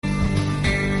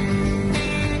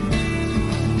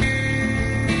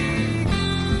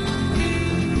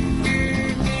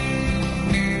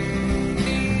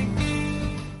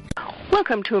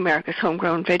Welcome to America's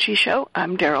Homegrown Veggie Show.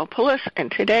 I'm Daryl Pullis,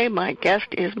 and today my guest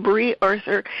is Bree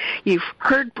Arthur. You've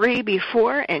heard Bree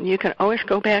before, and you can always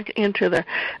go back into the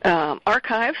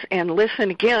archives and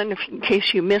listen again in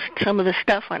case you missed some of the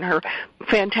stuff on her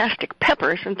fantastic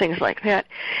peppers and things like that.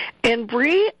 And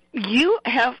Bree, you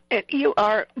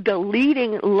are the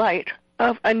leading light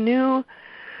of a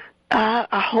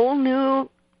whole new,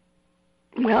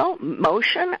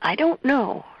 motion. I don't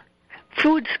know.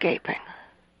 Foodscaping.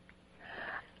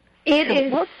 It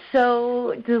is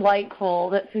so delightful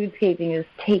that foodscaping is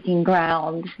taking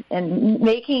ground and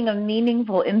making a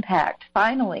meaningful impact,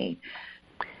 finally.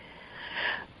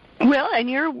 Well, and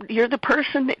you're the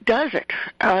person that does it.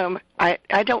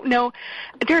 I don't know.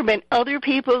 There have been other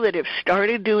people that have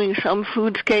started doing some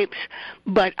foodscapes,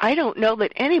 but I don't know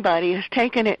that anybody has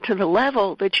taken it to the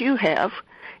level that you have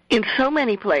in so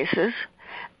many places.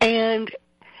 And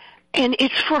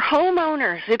it's for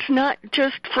homeowners. It's not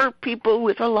just for people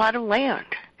with a lot of land.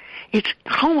 It's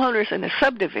homeowners in a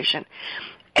subdivision.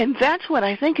 And that's what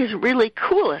I think is really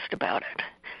coolest about it,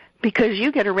 because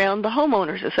you get around the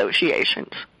homeowners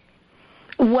associations.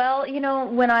 Well,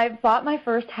 when I bought my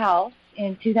first house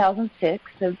in 2006,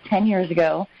 so 10 years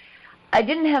ago, I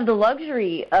didn't have the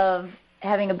luxury of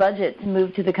having a budget to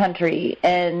move to the country.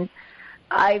 And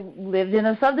I lived in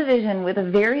a subdivision with a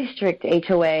very strict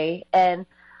HOA, and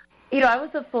I was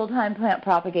a full-time plant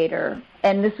propagator,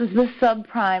 and this was the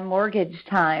subprime mortgage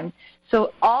time.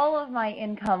 So all of my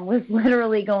income was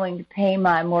literally going to pay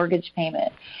my mortgage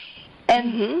payment.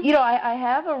 And, I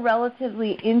have a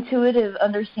relatively intuitive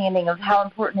understanding of how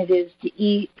important it is to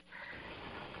eat,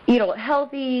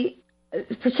 healthy,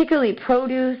 particularly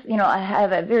produce. I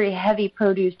have a very heavy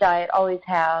produce diet, always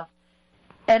have.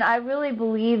 And I really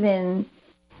believe in,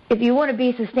 if you want to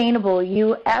be sustainable,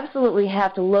 you absolutely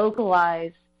have to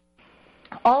localize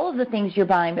all of the things you're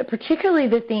buying, but particularly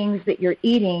the things that you're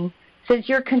eating, since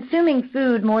you're consuming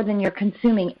food more than you're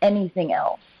consuming anything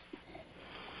else.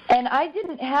 And I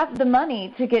didn't have the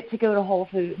money to go to Whole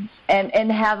Foods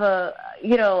and have a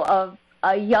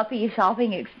yuppie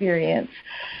shopping experience.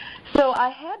 So I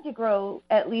had to grow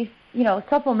at least,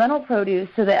 supplemental produce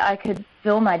so that I could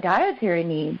fill my dietary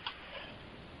needs.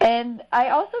 And I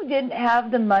also didn't have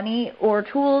the money or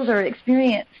tools or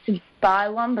experience to buy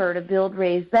lumber to build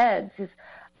raised beds.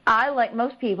 I, like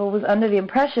most people, was under the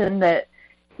impression that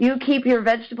you keep your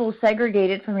vegetables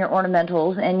segregated from your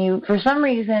ornamentals, and you, for some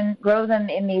reason, grow them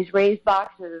in these raised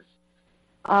boxes,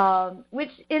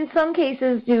 which in some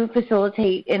cases do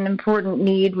facilitate an important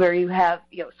need where you have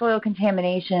soil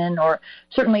contamination, or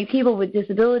certainly people with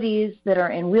disabilities that are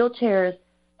in wheelchairs,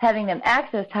 having them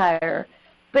accessed higher.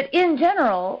 But in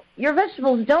general, your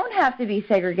vegetables don't have to be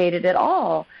segregated at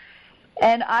all.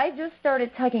 And I just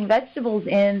started tucking vegetables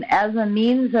in as a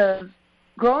means of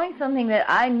growing something that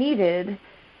I needed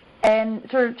and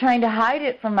sort of trying to hide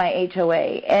it from my HOA.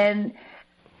 And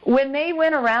when they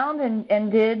went around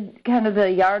and did kind of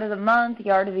the Yard of the Month,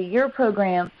 Yard of the Year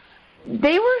program,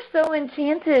 they were so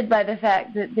enchanted by the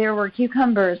fact that there were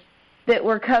cucumbers that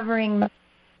were covering,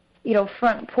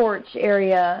 front porch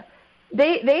area.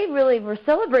 They really were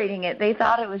celebrating it. They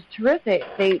thought it was terrific.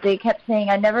 They kept saying,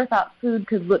 I never thought food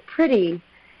could look pretty.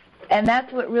 And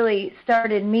that's what really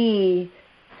started me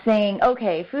saying,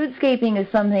 okay, foodscaping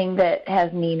is something that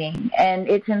has meaning. And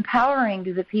it's empowering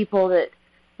to the people that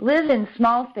live in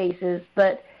small spaces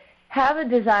but have a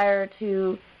desire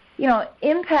to,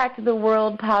 impact the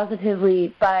world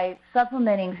positively by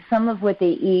supplementing some of what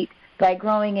they eat by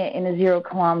growing it in a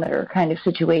 0-kilometer kind of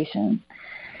situation.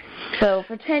 So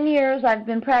for 10 years, I've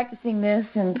been practicing this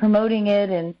and promoting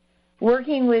it and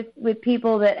working with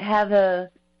people that have a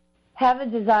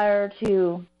desire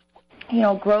to,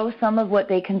 grow some of what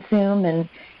they consume. And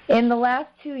in the last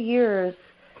 2 years,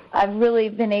 I've really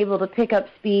been able to pick up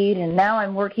speed, and now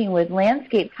I'm working with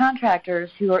landscape contractors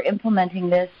who are implementing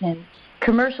this in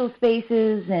commercial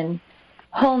spaces and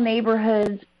whole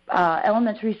neighborhoods,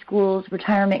 elementary schools,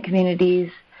 retirement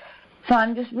communities. So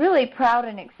I'm just really proud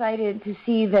and excited to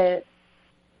see that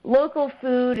local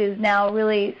food is now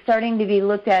really starting to be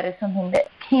looked at as something that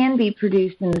can be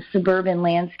produced in the suburban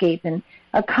landscape and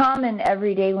a common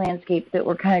everyday landscape that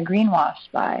we're kind of greenwashed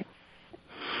by.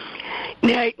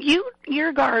 Now,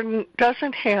 your garden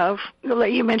doesn't have,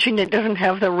 you mentioned it doesn't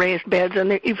have the raised beds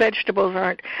and the vegetables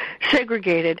aren't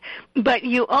segregated, but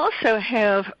you also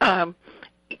have,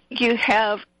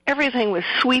 everything with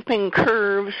sweeping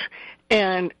curves,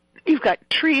 and you've got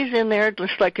trees in there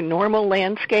just like a normal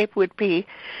landscape would be.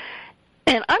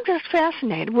 And I'm just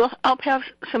fascinated. I'll have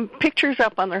some pictures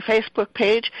up on their Facebook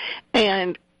page,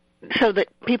 and so that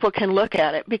people can look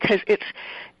at it, because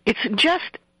it's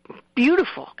just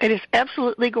beautiful. It is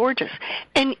absolutely gorgeous.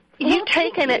 And you've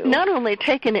not only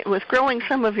taken it with growing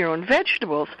some of your own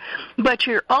vegetables, but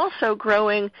you're also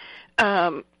growing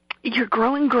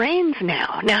grains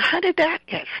now. Now, how did that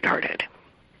get started?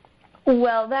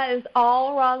 Well, that is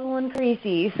all Rosalind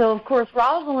Creasy. So, of course,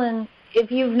 Rosalind,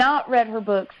 if you've not read her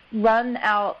books, run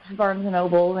out to Barnes &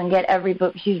 Noble and get every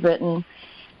book she's written.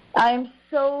 I'm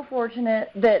so fortunate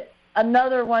that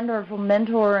another wonderful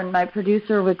mentor and my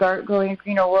producer with Growing a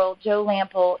Greener World, Joe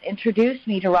Lampel, introduced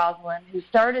me to Rosalind, who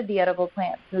started the edible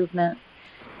plants movement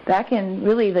back in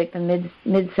really like the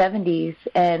mid-70s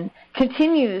and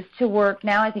continues to work.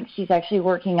 Now I think she's actually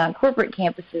working on corporate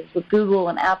campuses with Google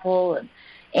and Apple and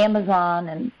Amazon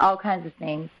and all kinds of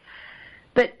things.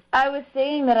 But I was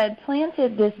saying that I'd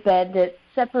planted this bed that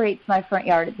separates my front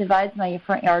yard. It divides my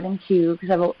front yard in two because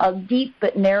I have a deep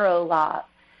but narrow lot.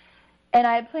 And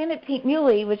I had planted pink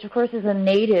muley, which, of course, is a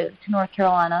native to North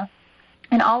Carolina,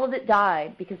 and all of it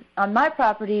died because on my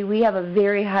property we have a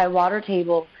very high water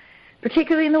table,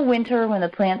 particularly in the winter when the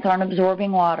plants aren't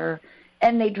absorbing water,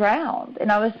 and they drowned.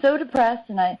 And I was so depressed,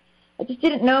 and I just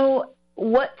didn't know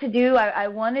what to do. I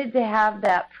wanted to have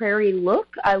that prairie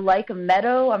look. I like a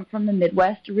meadow. I'm from the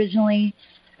Midwest originally.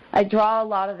 I draw a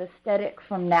lot of aesthetic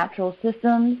from natural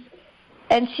systems.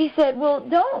 And she said, well,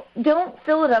 don't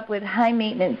fill it up with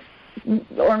high-maintenance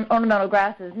ornamental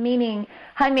grasses, meaning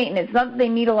high maintenance. Not that they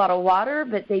need a lot of water,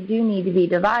 but they do need to be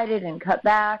divided and cut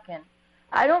back. And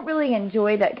I don't really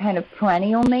enjoy that kind of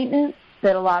perennial maintenance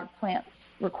that a lot of plants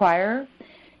require.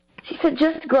 She said,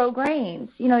 just grow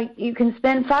grains. You know, you can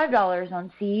spend $5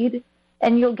 on seed,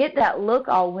 and you'll get that look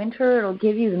all winter. It'll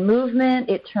give you the movement.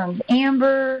 It turns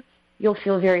amber. You'll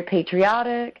feel very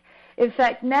patriotic. In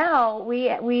fact, now we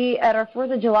at our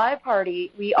 4th of July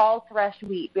party, we all thresh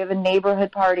wheat. We have a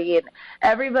neighborhood party, and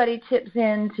everybody chips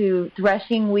in to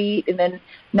threshing wheat, and then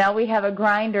now we have a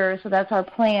grinder, so that's our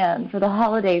plan for the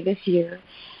holiday this year.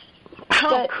 Oh,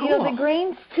 but, cool. You know, the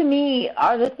grains, to me,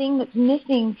 are the thing that's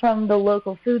missing from the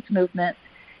local foods movement.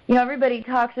 You know, everybody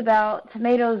talks about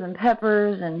tomatoes and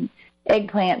peppers and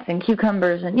eggplants and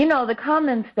cucumbers and, you know, the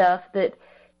common stuff that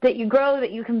you grow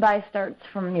that you can buy starts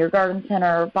from your garden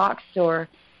center or box store.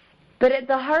 But at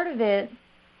the heart of it,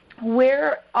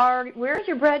 where's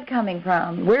your bread coming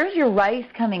from? Where's your rice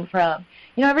coming from?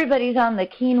 You know, everybody's on the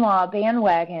quinoa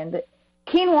bandwagon, but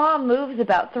quinoa moves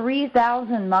about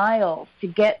 3,000 miles to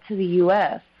get to the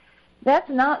U.S.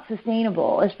 That's not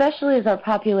sustainable, especially as our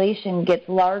population gets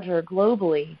larger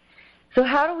globally. So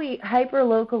how do we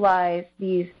hyper-localize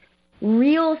these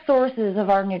real sources of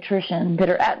our nutrition that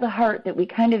are at the heart that we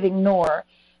kind of ignore,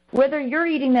 whether you're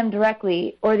eating them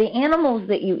directly or the animals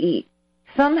that you eat,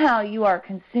 somehow you are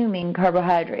consuming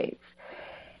carbohydrates.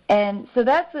 And so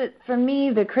that's what, for me,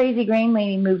 the Crazy Grain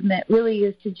Lady movement really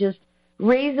is to just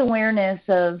raise awareness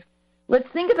of, let's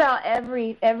think about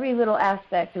every little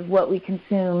aspect of what we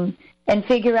consume and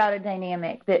figure out a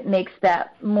dynamic that makes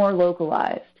that more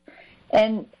localized.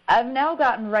 And I've now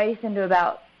gotten rice into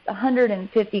about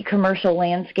 150 commercial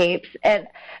landscapes, and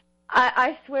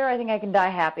I swear I think I can die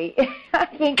happy. I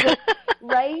think that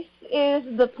rice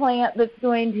is the plant that's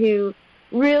going to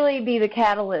really be the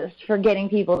catalyst for getting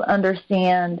people to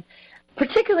understand,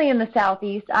 particularly in the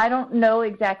Southeast. I don't know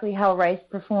exactly how rice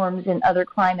performs in other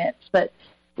climates, but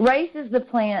rice is the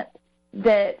plant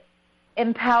that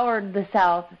empowered the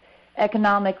South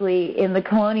economically in the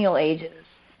colonial ages.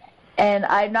 And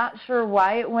I'm not sure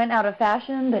why it went out of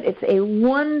fashion, but it's a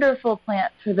wonderful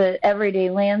plant for the everyday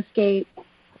landscape.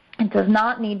 It does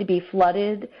not need to be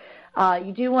flooded.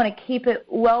 You do want to keep it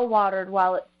well watered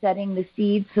while it's setting the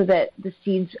seeds so that the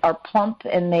seeds are plump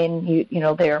and then you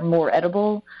know they are more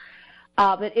edible.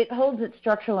 But it holds its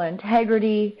structural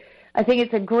integrity. I think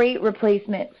it's a great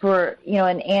replacement for, you know,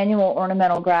 an annual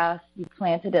ornamental grass. You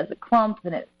plant it as a clump,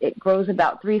 and it grows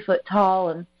about 3 foot tall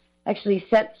and actually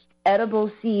sets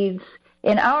edible seeds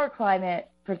in our climate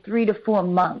for 3 to 4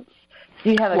 months. So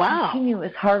you have a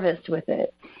continuous harvest with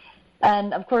it.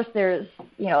 And, of course, there's,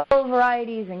 you know, yellow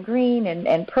varieties and green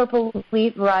and purple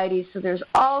leaf varieties. So there's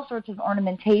all sorts of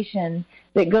ornamentation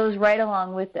that goes right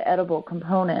along with the edible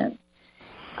component.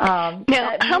 Now,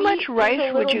 how much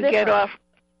rice would you get off?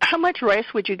 How much rice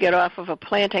would you get off of a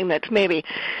planting that's maybe,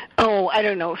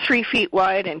 3 feet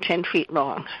wide and 10 feet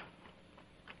long?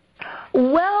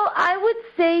 Well, I would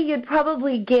say you'd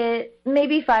probably get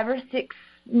maybe 5 or 6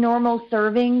 normal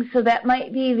servings, so that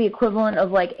might be the equivalent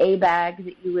of like a bag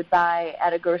that you would buy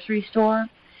at a grocery store.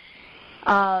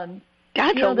 That's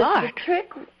a lot. The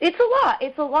trick,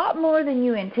 it's a lot more than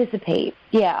you anticipate.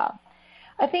 Yeah.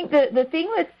 I think the thing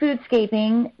with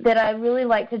foodscaping that I really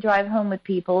like to drive home with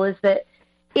people is that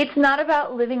it's not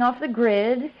about living off the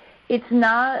grid. It's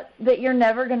not that you're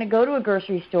never going to go to a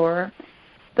grocery store,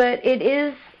 but it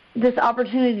is this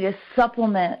opportunity to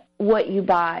supplement what you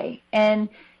buy. And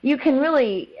you can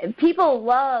really, people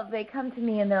love, they come to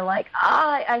me and they're like,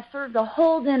 I served a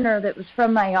whole dinner that was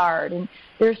from my yard. And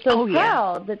they're so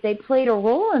proud that they played a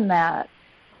role in that.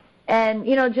 And,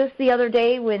 you know, just the other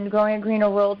day when Growing a Greener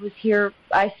World was here,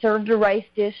 I served a rice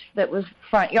dish that was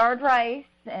front yard rice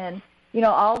and, you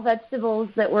know, all vegetables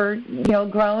that were, you know,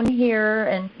 grown here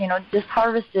and, you know, just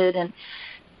harvested. And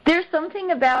there's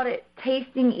something about it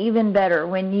tasting even better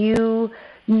when you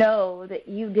know that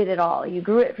you did it all. You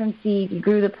grew it from seed, you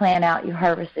grew the plant out, you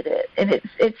harvested it. And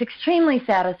it's extremely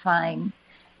satisfying.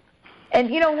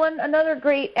 And, you know, another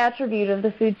great attribute of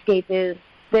the Foodscape is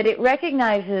that it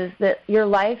recognizes that your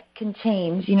life can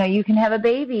change. You know, you can have a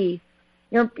baby,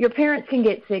 your parents can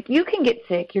get sick, you can get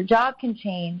sick, your job can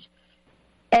change.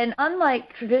 And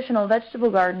unlike traditional vegetable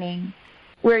gardening,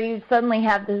 where you suddenly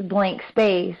have this blank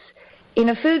space, in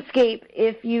a Foodscape,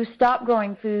 if you stop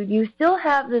growing food, you still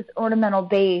have this ornamental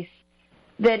base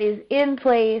that is in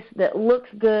place, that looks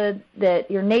good, that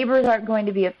your neighbors aren't going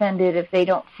to be offended if they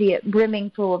don't see it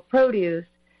brimming full of produce,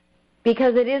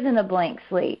 because it isn't a blank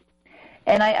slate.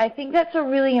 And I think that's a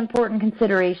really important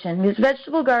consideration, because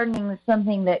vegetable gardening is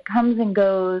something that comes and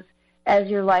goes as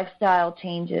your lifestyle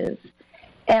changes.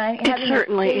 And it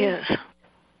certainly is.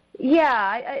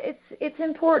 Yeah, it's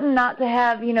important not to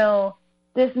have, you know,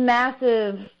 this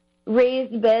massive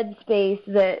raised bed space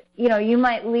that, you know, you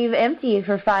might leave empty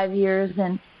for 5 years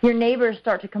and your neighbors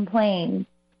start to complain.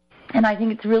 And I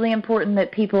think it's really important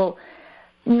that people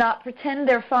not pretend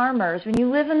they're farmers. When you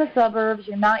live in the suburbs,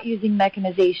 you're not using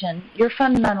mechanization, you're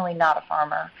fundamentally not a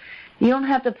farmer. You don't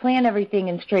have to plant everything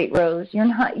in straight rows. You're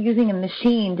not using a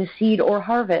machine to seed or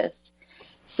harvest.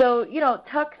 So, you know,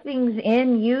 tuck things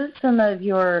in, use some of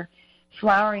your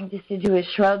flowering deciduous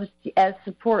shrubs as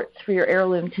supports for your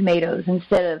heirloom tomatoes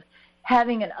instead of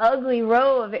having an ugly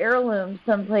row of heirlooms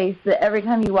someplace that every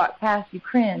time you walk past you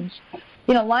cringe.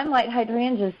 You know, limelight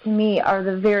hydrangeas to me are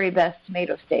the very best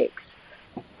tomato stakes.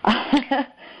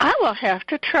 I will have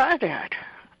to try that.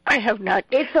 I have not.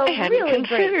 It's a really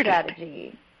great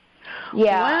strategy.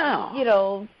 Yeah. Wow. You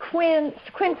know, quince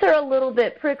are a little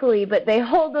bit prickly, but they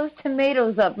hold those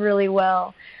tomatoes up really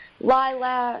well.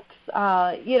 Lilacs,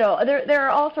 you know, there are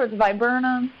all sorts of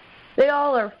viburnums. They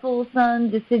all are full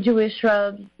sun deciduous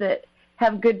shrubs that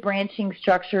have good branching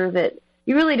structure that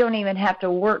you really don't even have to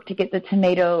work to get the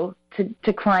tomato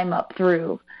to climb up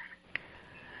through.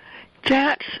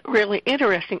 That's really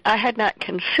interesting. I had not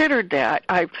considered that.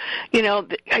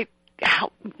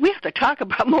 We have to talk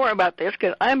more about this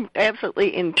because I'm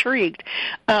absolutely intrigued.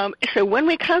 So when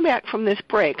we come back from this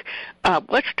break,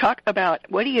 let's talk about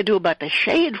what do you do about the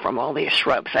shade from all these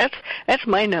shrubs. That's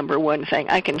my number one thing.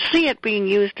 I can see it being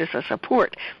used as a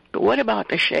support, but what about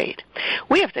the shade?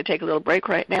 We have to take a little break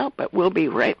right now, but we'll be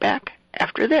right back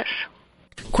after this.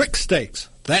 Quick Stakes,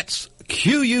 that's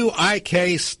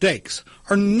QUIK Stakes,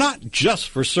 are not just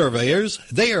for surveyors.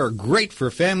 They are great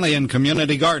for family and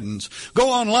community gardens. Go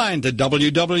online to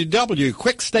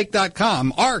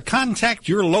www.quickstake.com or contact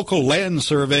your local land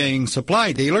surveying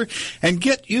supply dealer and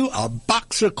get you a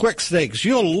box of Quick Stakes.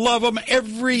 You'll love them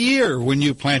every year when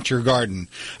you plant your garden.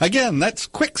 Again, that's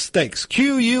Quick Stakes,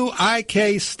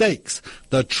 QUIK Stakes,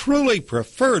 the truly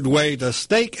preferred way to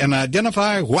stake and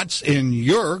identify what's in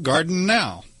your garden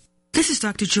now. This is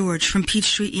Dr. George from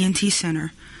Peachtree ENT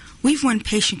Center. We've won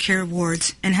patient care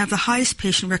awards and have the highest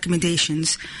patient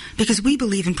recommendations because we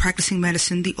believe in practicing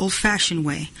medicine the old-fashioned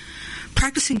way.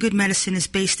 Practicing good medicine is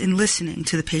based in listening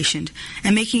to the patient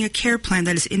and making a care plan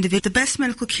that is individual. The best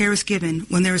medical care is given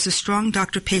when there is a strong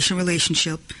doctor-patient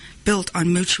relationship built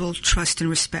on mutual trust and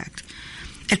respect.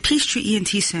 At Peachtree ENT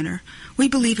Center, we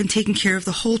believe in taking care of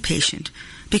the whole patient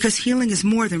because healing is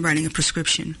more than writing a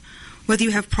prescription. Whether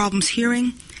you have problems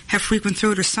hearing, have frequent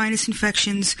throat or sinus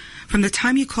infections, from the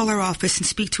time you call our office and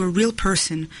speak to a real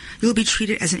person, you'll be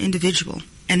treated as an individual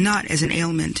and not as an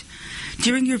ailment.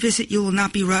 During your visit, you will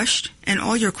not be rushed, and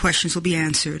all your questions will be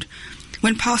answered.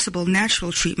 When possible,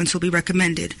 natural treatments will be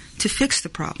recommended to fix the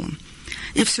problem.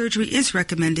 If surgery is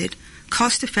recommended,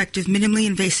 cost-effective, minimally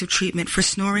invasive treatment for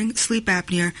snoring, sleep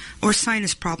apnea, or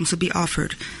sinus problems will be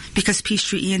offered because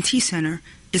Peachtree ENT Center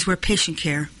is where patient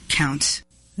care counts.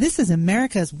 This is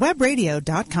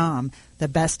americaswebradio.com, the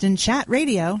best in chat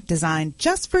radio designed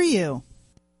just for you.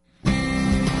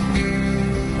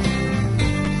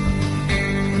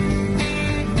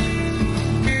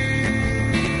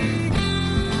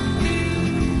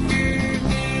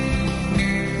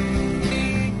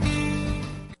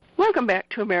 Welcome back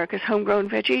to America's Homegrown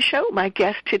Veggie Show. My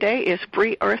guest today is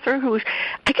Bree Arthur, who's,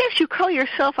 I guess you call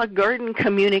yourself a garden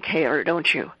communicator,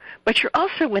 don't you? But you're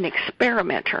also an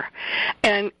experimenter.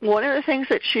 And one of the things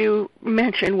that you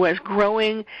mentioned was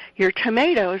growing your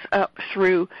tomatoes up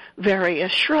through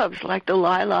various shrubs like the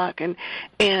lilac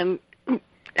and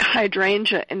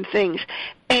hydrangea and things.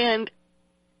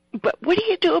 But what do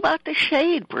you do about the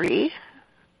shade, Bree?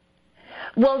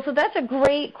 Well, so that's a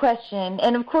great question.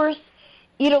 And, of course,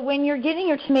 you know, when you're getting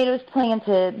your tomatoes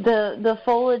planted, the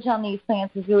foliage on these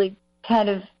plants is really kind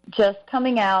of just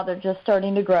coming out. They're just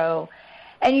starting to grow.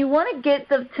 And you want to get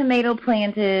the tomato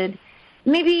planted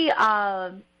maybe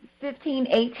 15,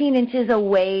 18 inches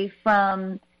away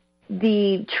from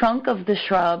the trunk of the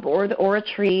shrub or a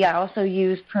tree. I also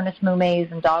use Prunus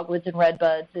mumes and dogwoods and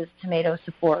redbuds as tomato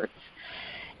supports.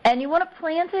 And you want to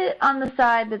plant it on the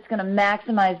side that's going to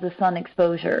maximize the sun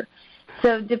exposure.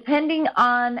 So depending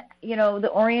on, you know, the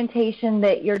orientation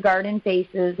that your garden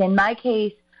faces, in my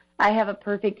case, I have a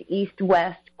perfect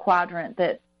east-west quadrant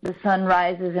that the sun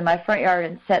rises in my front yard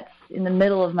and sets in the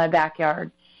middle of my backyard.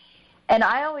 And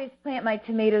I always plant my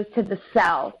tomatoes to the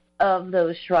south of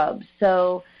those shrubs.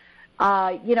 So,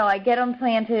 you know, I get them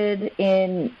planted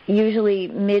in usually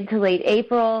mid to late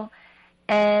April.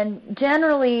 And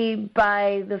generally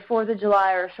by the 4th of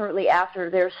July or shortly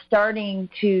after, they're starting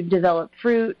to develop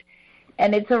fruit.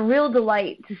 And it's a real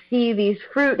delight to see these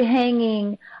fruit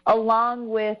hanging along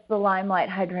with the limelight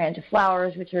hydrangea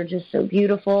flowers, which are just so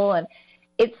beautiful. And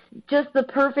it's just the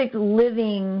perfect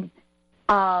living,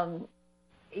 you know,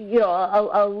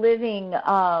 a living,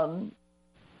 not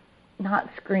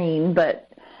screen, but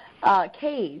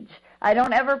cage. I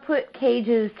don't ever put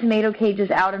tomato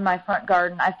cages out in my front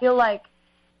garden. I feel like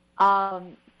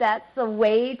that's a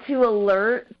way to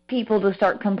alert people to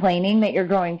start complaining that you're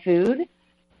growing food.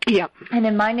 Yep. And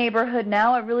in my neighborhood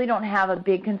now, I really don't have a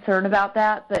big concern about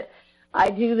that, but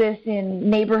I do this in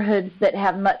neighborhoods that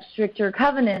have much stricter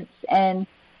covenants, and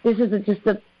this is just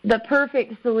the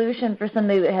perfect solution for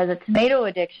somebody that has a tomato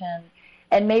addiction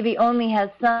and maybe only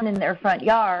has sun in their front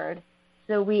yard.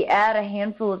 So we add a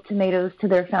handful of tomatoes to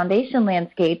their foundation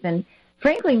landscape, and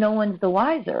frankly, no one's the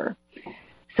wiser.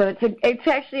 So it's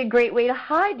actually a great way to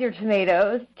hide your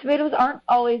tomatoes. Tomatoes aren't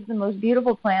always the most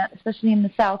beautiful plant, especially in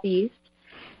the southeast,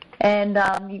 and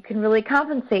you can really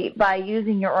compensate by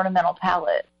using your ornamental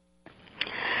palette.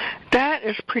 That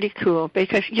is pretty cool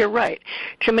because you're right.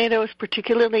 Tomatoes,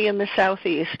 particularly in the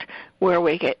southeast, where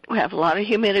we have a lot of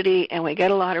humidity and we get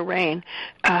a lot of rain,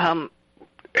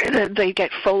 they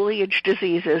get foliage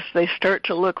diseases. They start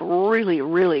to look really,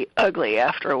 really ugly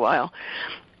after a while.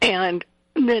 And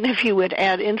then if you would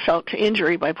add insult to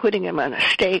injury by putting them on a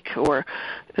stake or,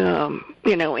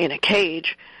 you know, in a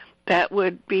cage, that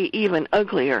would be even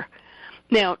uglier.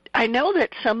 Now, I know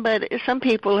that some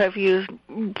people have used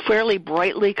fairly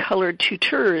brightly colored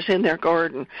tutors in their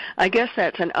garden. I guess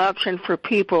that's an option for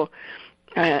people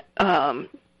who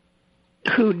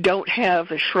don't have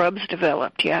the shrubs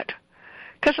developed yet.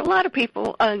 Because a lot of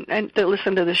people that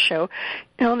listen to this show,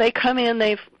 you know, they come in,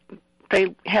 they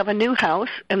have a new house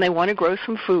and they want to grow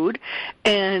some food,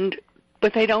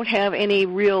 but they don't have any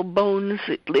real bones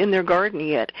in their garden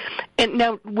yet. And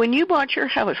now, when you bought your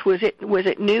house, was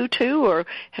it new too, or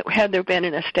had there been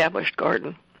an established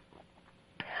garden?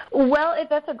 Well,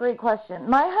 that's a great question.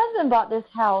 My husband bought this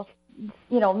house,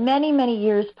 you know, many, many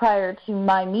years prior to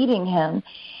my meeting him,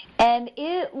 and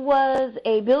it was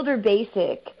a builder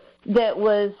basic that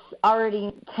was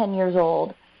already 10 years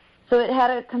old. So it had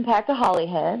a compacta holly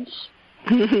hedge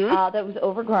that was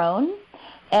overgrown.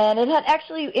 And it had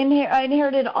actually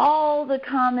inherited all the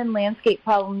common landscape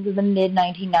problems of the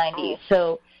mid-1990s.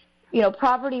 So, you know,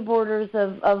 property borders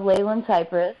of Leyland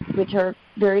cypress, which are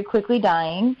very quickly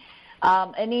dying,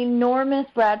 an enormous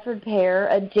Bradford pear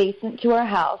adjacent to our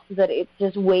house so that it's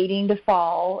just waiting to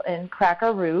fall and crack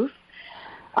our roof.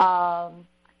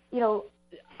 You know,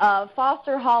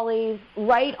 Foster hollies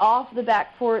right off the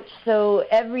back porch, so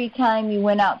every time you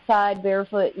went outside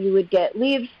barefoot, you would get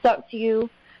leaves stuck to you.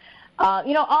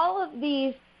 You know, all of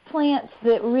these plants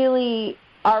that really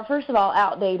are, first of all,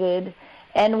 outdated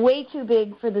and way too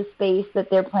big for the space that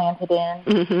they're planted in.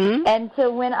 Mm-hmm. And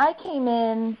so when I came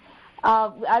in,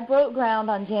 I broke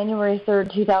ground on January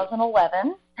 3rd,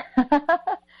 2011.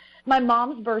 My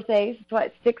mom's birthday, that's why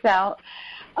it sticks out.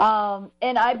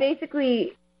 And I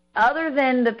basically, other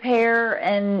than the pear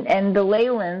and the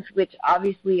Leylands, which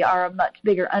obviously are a much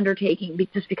bigger undertaking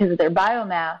just because of their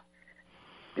biomass,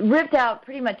 ripped out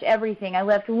pretty much everything. I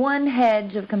left one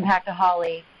hedge of compacta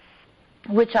holly,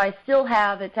 which I still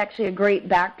have. It's actually a great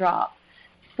backdrop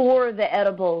for the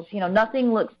edibles. You know,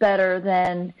 nothing looks better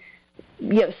than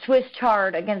Swiss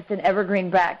chard against an evergreen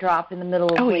backdrop in the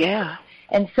middle of winter. Yeah.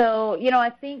 And so, I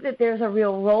think that there's a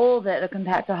real role that a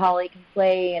compactor holly can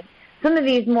play. And some of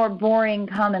these more boring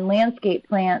common landscape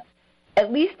plants,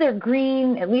 at least they're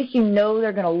green, at least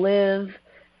they're going to live.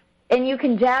 And you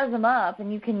can jazz them up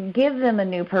and you can give them a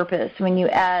new purpose when you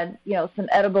add, some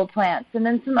edible plants and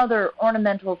then some other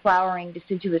ornamental flowering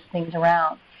deciduous things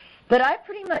around. But I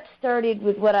pretty much started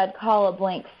with what I'd call a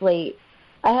blank slate.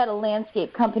 I had a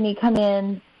landscape company come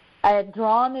in. I had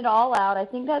drawn it all out. I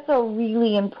think that's a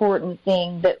really important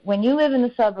thing, that when you live in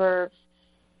the suburbs,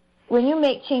 when you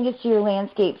make changes to your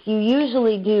landscapes, you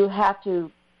usually do have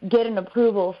to get an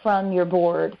approval from your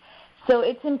board. So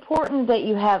it's important that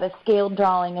you have a scaled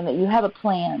drawing and that you have a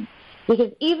plan,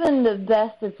 because even the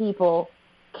best of people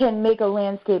can make a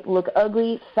landscape look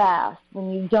ugly fast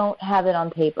when you don't have it on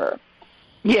paper.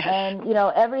 Yes. And,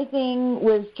 everything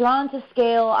was drawn to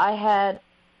scale. I had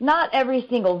not every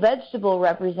single vegetable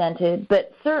represented,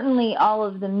 but certainly all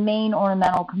of the main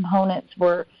ornamental components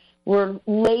were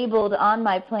labeled on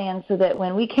my plan so that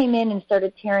when we came in and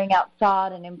started tearing out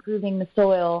sod and improving the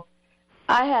soil,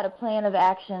 I had a plan of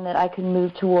action that I could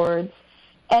move towards.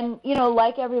 And,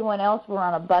 like everyone else, we're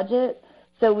on a budget,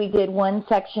 so we did one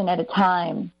section at a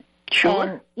time.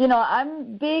 Sure. And,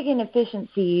 I'm big in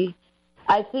efficiency.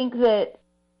 I think that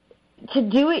to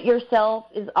do it yourself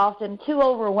is often too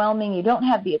overwhelming. You don't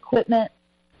have the equipment.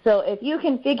 So if you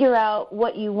can figure out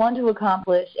what you want to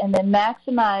accomplish and then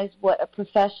maximize what a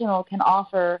professional can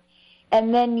offer,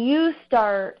 and then you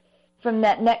start from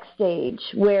that next stage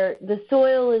where the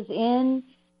soil is in,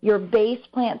 your base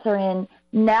plants are in,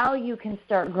 now you can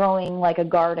start growing like a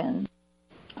garden.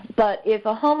 But if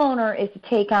a homeowner is to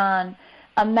take on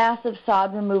a massive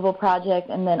sod removal project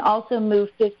and then also move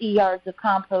 50 yards of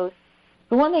compost,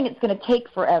 for one thing, it's going to take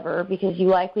forever because you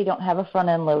likely don't have a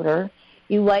front-end loader.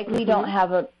 You likely don't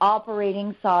have an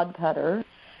operating sod cutter.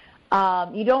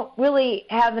 You don't really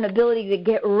have an ability to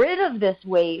get rid of this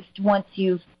waste once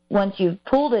you've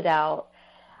pulled it out.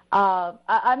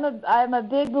 I'm a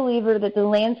big believer that the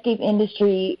landscape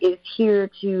industry is here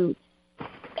to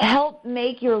help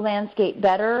make your landscape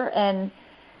better. And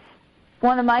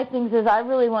one of my things is I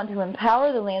really want to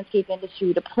empower the landscape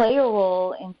industry to play a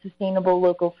role in sustainable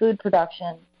local food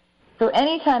production. So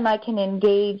anytime I can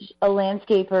engage a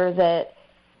landscaper that,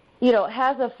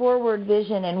 has a forward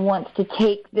vision and wants to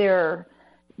take their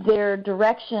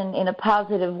direction in a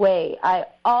positive way, I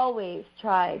always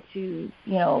try to,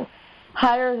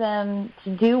 hire them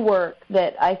to do work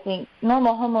that I think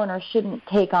normal homeowners shouldn't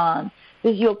take on,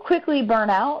 because you'll quickly burn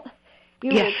out.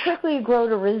 You will quickly grow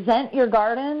to resent your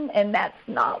garden, and that's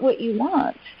not what you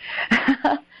want.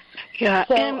 Yeah,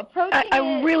 so and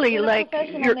I really like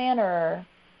your manner.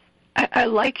 I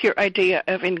like your idea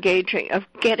of engaging, of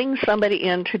getting somebody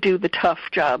in to do the tough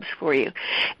jobs for you.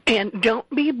 And don't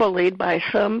be bullied by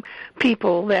some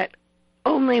people that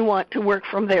only want to work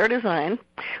from their design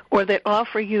or that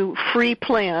offer you free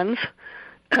plans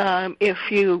if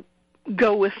you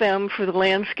go with them for the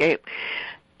landscape.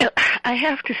 I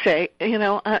have to say, and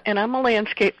I'm a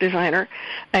landscape designer.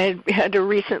 I had to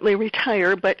recently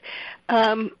retire, but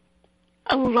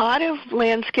a lot of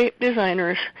landscape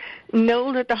designers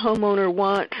know that the homeowner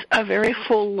wants a very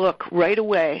full look right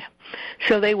away,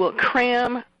 so they will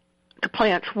cram the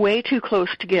plants way too close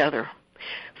together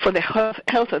for the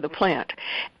health of the plant.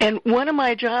 And one of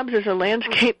my jobs as a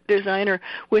landscape designer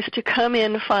was to come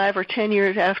in 5 or 10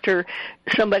 years after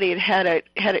somebody had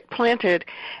it planted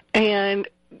and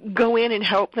go in and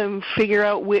help them figure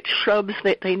out which shrubs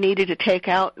that they needed to take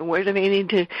out and where do they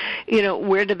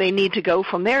need to go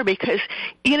from there, because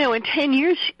in 10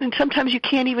 years and sometimes you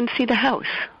can't even see the house.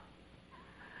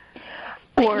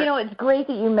 It's great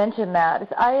that you mentioned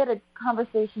that. I had a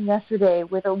conversation yesterday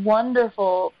with a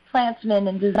wonderful plantsman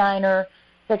and designer,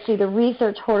 actually the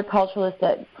research horticulturalist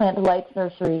at Plant Delights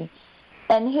Nursery,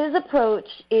 and his approach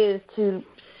is to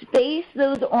space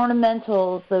those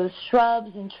ornamentals, those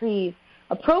shrubs and trees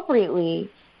appropriately,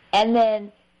 and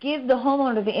then give the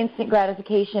homeowner the instant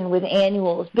gratification with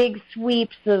annuals, big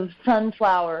sweeps of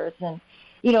sunflowers, and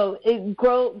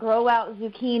grow out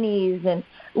zucchinis, and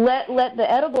let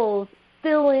the edibles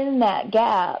fill in that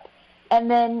gap. And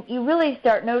then you really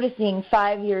start noticing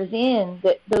 5 years in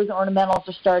that those ornamentals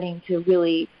are starting to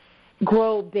really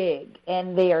grow big,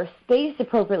 and they are spaced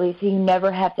appropriately so you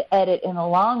never have to edit in the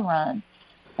long run.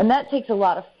 And that takes a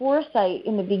lot of foresight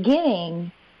in the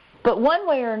beginning. But one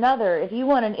way or another, if you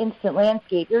want an instant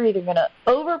landscape, you're either going to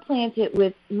overplant it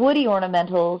with woody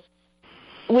ornamentals,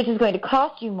 which is going to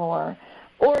cost you more,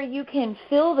 or you can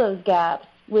fill those gaps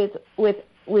with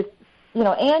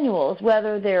annuals,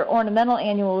 whether they're ornamental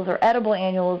annuals or edible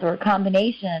annuals or a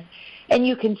combination. and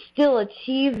you can still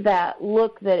achieve that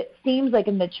look that it seems like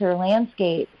a mature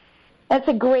landscape, that's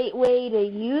a great way to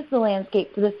use the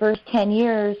landscape for the first 10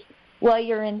 years while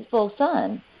you're in full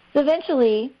sun. So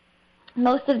eventually,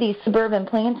 most of these suburban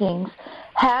plantings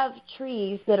have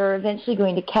trees that are eventually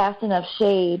going to cast enough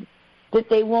shade that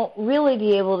they won't really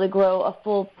be able to grow a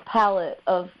full palette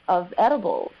of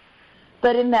edibles.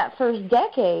 But in that first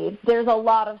decade, there's a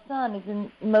lot of sun.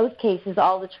 In most cases,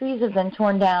 all the trees have been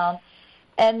torn down,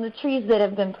 and the trees that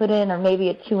have been put in are maybe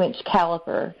a 2-inch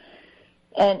caliper.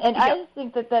 And yep. I just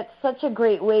think that that's such a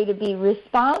great way to be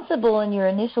responsible in your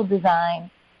initial design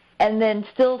and then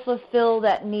still fulfill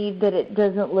that need that it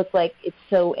doesn't look like it's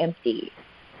so empty.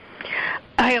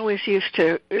 I always used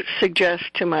to suggest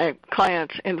to my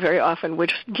clients, and very often would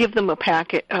just give them a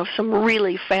packet of some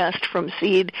really fast from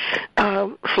seed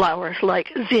flowers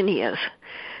like zinnias.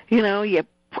 You know, you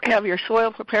have your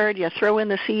soil prepared, you throw in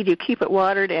the seed, you keep it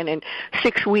watered, and in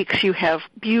 6 weeks you have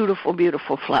beautiful,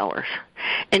 beautiful flowers.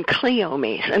 And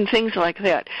cleomes and things like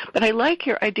that. But I like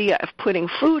your idea of putting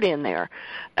food in there,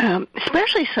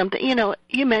 especially something, you know,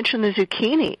 you mentioned the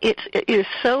zucchini. It is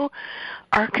so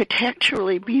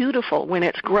architecturally beautiful when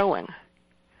it's growing.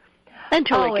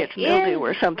 Until it gets mildew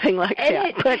or something like that.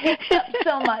 And it takes up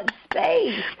so much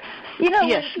space. You know,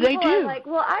 yes, they do. Are like,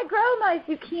 well, I grow my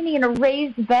zucchini in a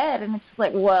raised bed, and it's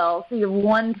like, well, so you have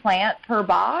one plant per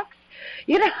box,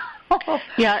 you know?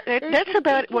 Yeah, that's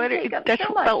about what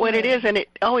it is, and it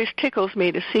always tickles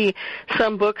me to see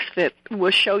some books that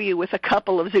will show you with a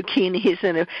couple of zucchinis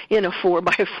in a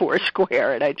 4x4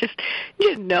 square, and I just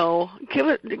no, give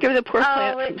the poor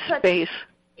plant some space.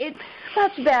 It's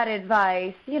such bad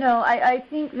advice. You know, I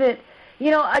think that,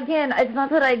 you know, again, it's not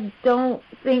that I don't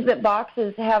think that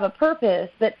boxes have a purpose,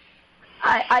 but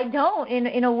I don't.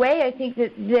 In a way, I think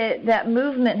that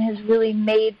movement has really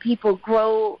made people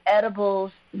grow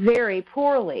edibles very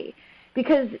poorly,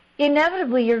 because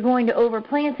inevitably you're going to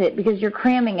overplant it because you're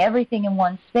cramming everything in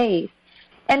one space.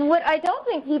 And what I don't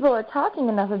think people are talking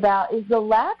enough about is the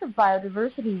lack of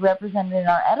biodiversity represented in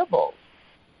our edibles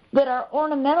that our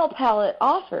ornamental palette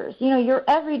offers. You know, your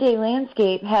everyday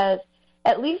landscape has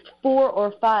at least 4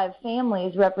 or 5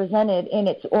 families represented in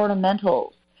its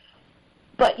ornamentals.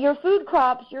 But your food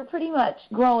crops, you're pretty much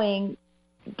growing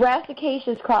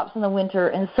brassicaceous crops in the winter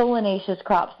and solanaceous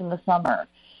crops in the summer.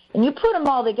 And you put them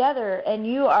all together, and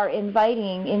you are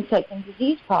inviting insect and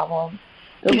disease problems.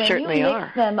 But you certainly when you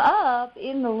mix them up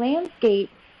in the landscape,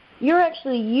 you're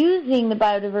actually using the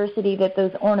biodiversity that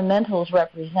those ornamentals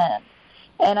represent.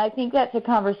 And I think that's a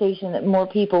conversation that more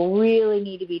people really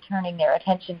need to be turning their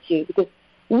attention to, because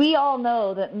we all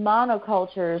know that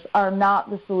monocultures are not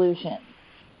the solution.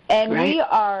 And right. We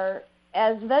are,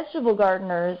 as vegetable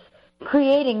gardeners,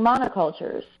 creating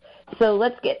monocultures. So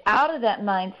let's get out of that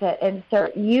mindset and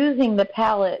start using the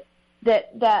palette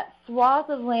that swath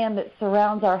of land that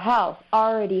surrounds our house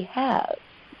already has.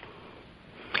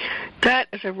 That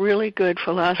is a really good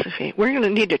philosophy. We're going to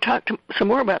need to talk some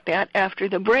more about that after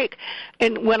the break.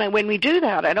 And when we do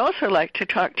that, I'd also like to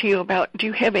talk to you about, do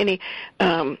you have any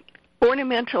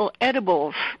ornamental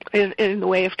edibles in the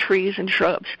way of trees and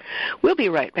shrubs? We'll be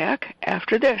right back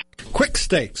after this. Quick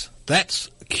Stakes, that's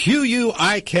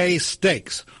QUIK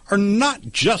Stakes, are not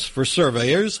just for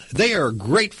surveyors. They are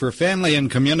great for family and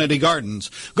community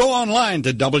gardens. Go online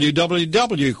to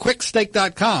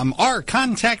www.quickstake.com or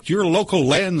contact your local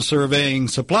land surveying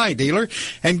supply dealer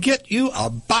and get you a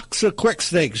box of Quick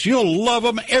Stakes. You'll love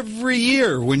them every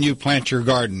year when you plant your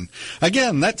garden.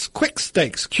 Again, that's Quick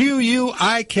Stakes,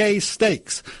 QUIK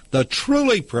Stakes, the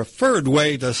truly preferred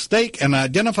way to stake and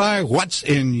identify what's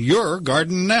in your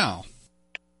garden now.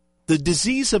 The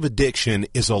disease of addiction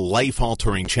is a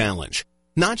life-altering challenge,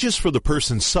 not just for the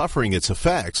person suffering its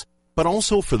effects, but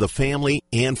also for the family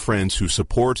and friends who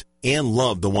support and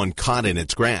love the one caught in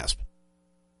its grasp.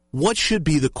 What should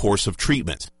be the course of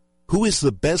treatment? Who is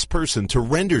the best person to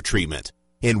render treatment?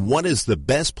 And what is the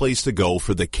best place to go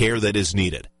for the care that is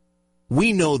needed?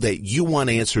 We know that you want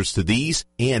answers to these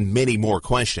and many more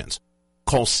questions.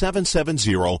 Call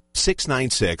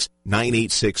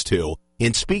 770-696-9862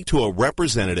 and speak to a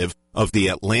representative of the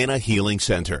Atlanta Healing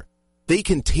Center. They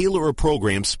can tailor a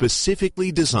program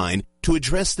specifically designed to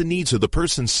address the needs of the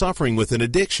person suffering with an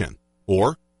addiction,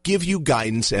 or give you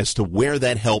guidance as to where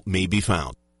that help may be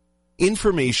found.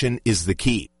 Information is the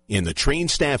key, and the trained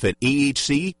staff at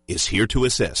AHC is here to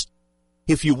assist.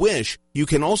 If you wish, you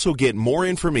can also get more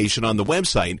information on the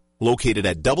website located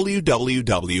at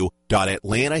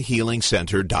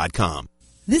www.atlantahealingcenter.com.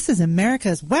 This is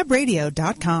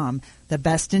America'sWebRadio.com, the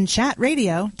best in chat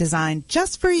radio designed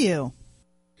just for you.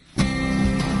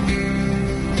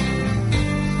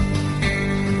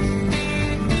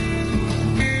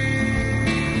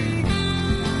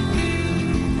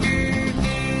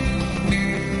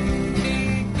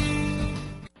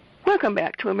 Welcome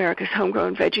back to America's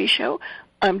Homegrown Veggie Show.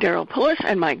 I'm Daryl Pullis,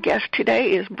 and my guest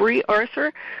today is Bree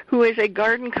Arthur, who is a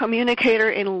garden communicator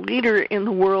and leader in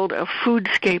the world of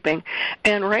foodscaping.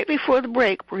 And right before the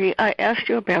break, Bree, I asked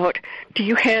you about, do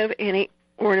you have any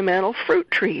ornamental fruit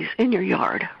trees in your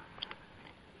yard?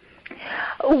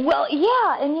 Well,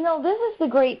 yeah, and this is the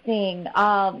great thing,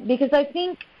 because I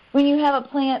think when you have a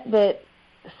plant that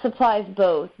supplies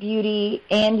both beauty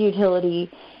and utility,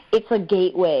 it's a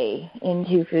gateway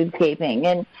into foodscaping.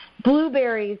 And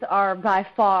blueberries are by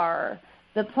far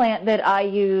the plant that I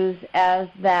use as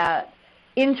that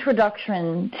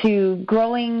introduction to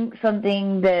growing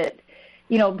something that,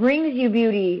 brings you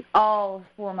beauty all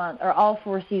 4 months or all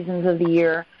 4 seasons of the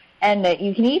year, and that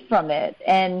you can eat from it.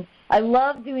 And I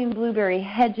love doing blueberry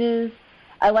hedges.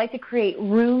 I like to create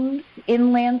rooms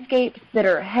in landscapes that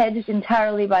are hedged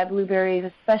entirely by blueberries.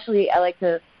 Especially I like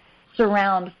to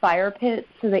surround fire pits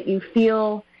so that you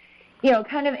feel,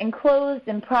 kind of enclosed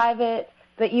and private,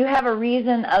 but you have a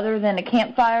reason other than a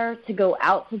campfire to go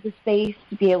out to the space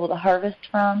to be able to harvest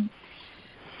from.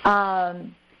 That's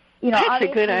a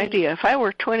good idea. If I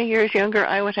were 20 years younger,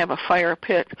 I would have a fire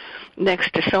pit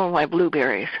next to some of my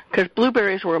blueberries, because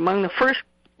blueberries were among the first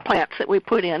plants that we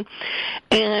put in,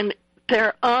 and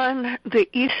they're on the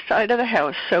east side of the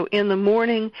house. So in the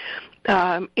morning,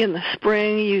 in the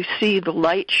spring, you see the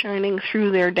light shining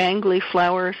through their dangly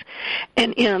flowers,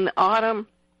 and in the autumn,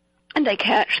 and they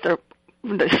catch the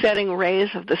setting rays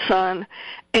of the sun,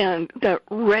 and the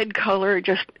red color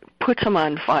just puts them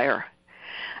on fire.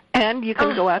 And you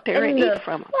can go out there and eat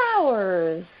from them.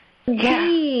 Flowers,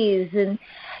 trees, and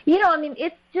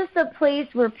it's just a place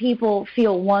where people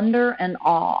feel wonder and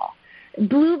awe.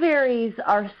 Blueberries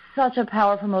are such a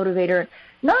powerful motivator.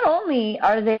 Not only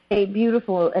are they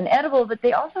beautiful and edible, but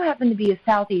they also happen to be a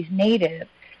Southeast native,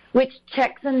 which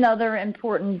checks another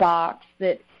important box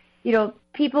that,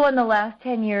 people in the last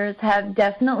 10 years have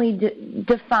definitely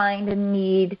defined a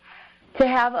need to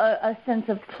have a sense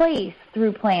of place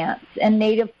through plants, and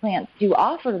native plants do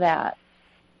offer that.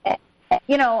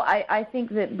 I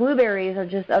think that blueberries are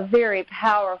just a very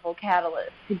powerful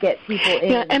catalyst to get people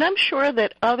in. Yeah, and I'm sure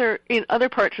that in other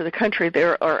parts of the country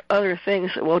there are other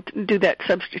things that will do that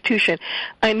substitution.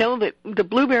 I know that the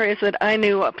blueberries that I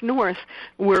knew up north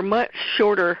were much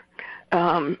shorter,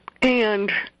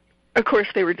 and of course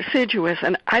they were deciduous,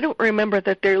 and I don't remember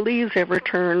that their leaves ever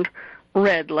turned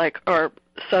red like our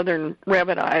southern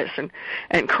rabbit eyes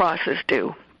and crosses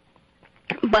do.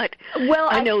 But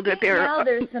I know that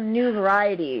there's some new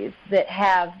varieties that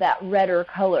have that redder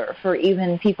color for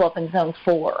even people up in Zone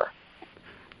 4.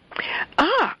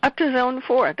 Up to Zone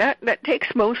 4. That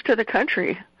takes most of the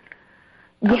country.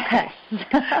 Yes.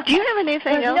 Do you have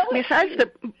anything else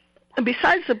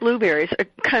besides the blueberries?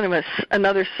 Kind of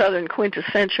another southern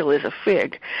quintessential is a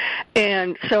fig,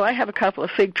 and so I have a couple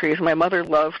of fig trees. My mother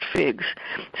loved figs,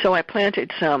 so I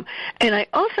planted some, and I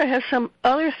also have some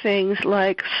other things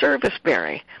like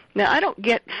serviceberry. Now I don't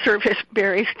get service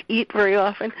berries to eat very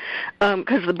often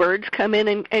because the birds come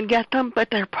in and get them, but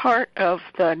they're part of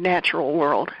the natural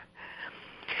world.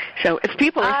 So if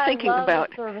people are thinking about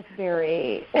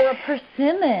serviceberry or a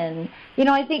persimmon,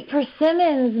 I think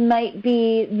persimmons might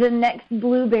be the next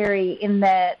blueberry in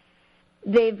that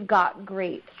they've got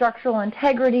great structural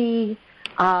integrity.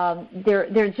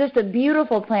 They're just a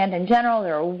beautiful plant in general.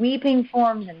 There are weeping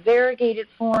forms and variegated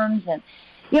forms, and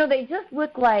they just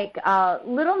look like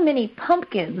little mini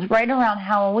pumpkins right around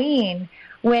Halloween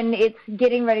when it's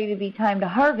getting ready to be time to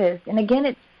harvest. And again,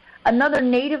 it's another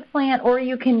native plant, or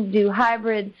you can do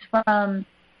hybrids from,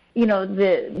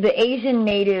 the Asian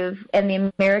native and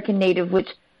the American native, which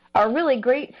are really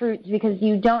great fruits because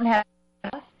you don't have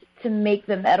to make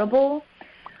them edible.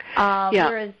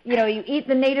 Whereas, you eat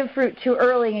the native fruit too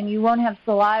early and you won't have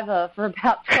saliva for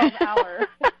about 12 hours.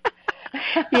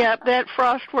 Yeah, that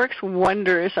frost works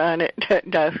wonders on it,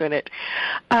 doesn't it?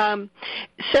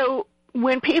 So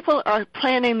when people are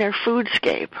planning their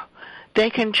foodscape, they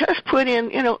can just put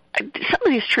in, some of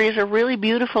these trees are really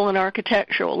beautiful and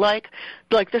architectural, like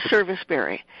the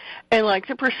serviceberry and like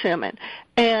the persimmon.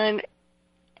 And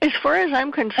as far as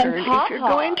I'm concerned, if you're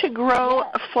going to grow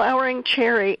a flowering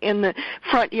cherry in the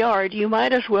front yard, you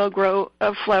might as well grow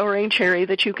a flowering cherry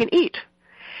that you can eat,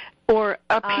 or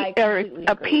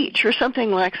a peach or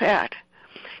something like that,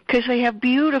 because they have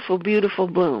beautiful, beautiful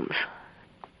blooms.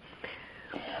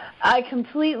 I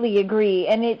completely agree,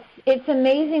 and it's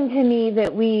amazing to me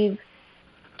that we've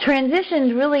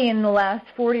transitioned really in the last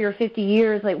 40 or 50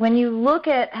 years. Like when you look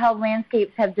at how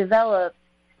landscapes have developed,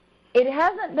 it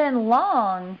hasn't been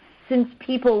long since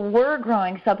people were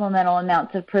growing supplemental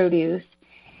amounts of produce,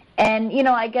 And, you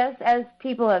know, I guess as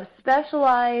people have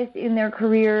specialized in their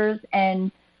careers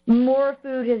and more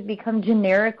food has become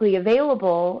generically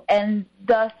available, and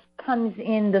thus comes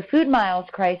in the food miles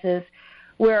crisis,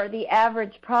 where the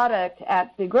average product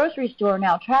at the grocery store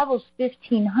now travels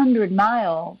 1,500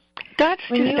 miles. That's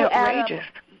just outrageous.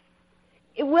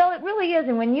 Well, it really is.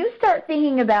 And when you start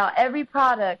thinking about every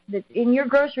product that's in your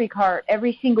grocery cart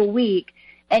every single week,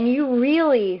 and you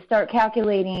really start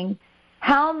calculating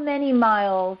how many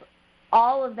miles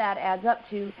all of that adds up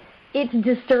to, it's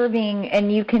disturbing,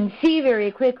 and you can see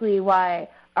very quickly why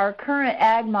our current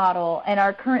ag model and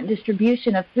our current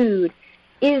distribution of food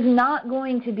is not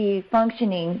going to be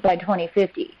functioning by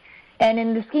 2050. And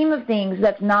in the scheme of things,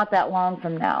 that's not that long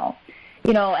from now.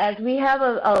 You know, as we have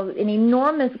an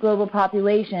enormous global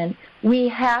population, we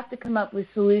have to come up with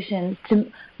solutions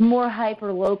to more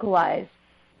hyper-localize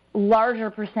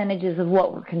larger percentages of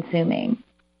what we're consuming.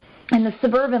 And the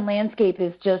suburban landscape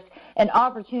is just an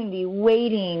opportunity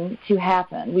waiting to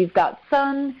happen. We've got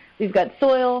sun, we've got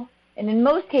soil, and in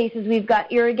most cases we've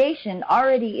got irrigation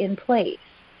already in place.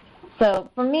 So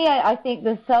for me, I think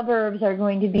the suburbs are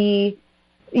going to be,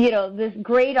 you know, this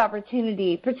great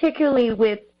opportunity, particularly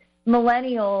with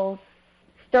millennials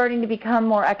starting to become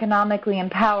more economically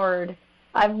empowered.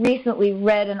 I've recently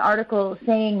read an article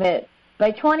saying that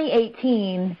by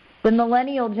 2018, the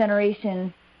millennial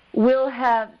generation will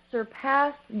have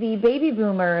surpassed the baby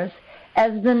boomers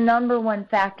as the number one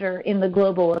factor in the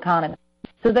global economy.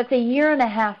 So that's a year and a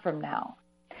half from now.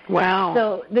 Wow.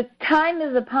 So the time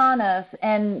is upon us,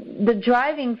 and the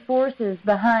driving forces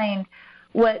behind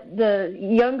what the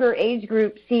younger age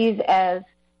group sees as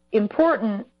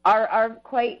important are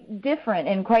quite different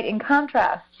and quite in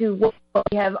contrast to what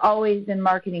we have always been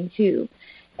marketing to.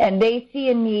 And they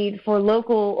see a need for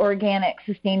local, organic,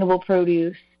 sustainable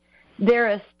produce. Their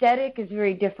aesthetic is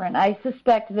very different. I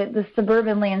suspect that the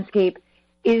suburban landscape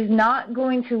is not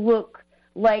going to look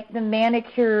like the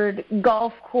manicured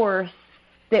golf course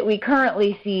that we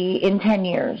currently see in 10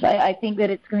 years. I think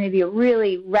that it's going to be a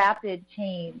really rapid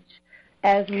change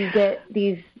as we get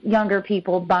these younger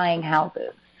people buying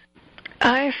houses.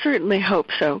 I certainly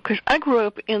hope so, because I grew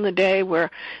up in the day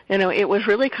where, you know, it was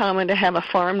really common to have a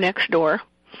farm next door,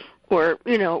 or,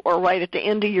 you know, or right at the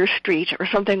end of your street or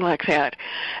something like that.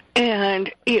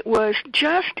 And it was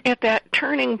just at that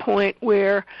turning point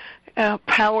where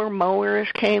power mowers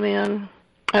came in.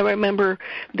 I remember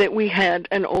that we had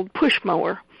an old push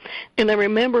mower, and I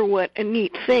remember what a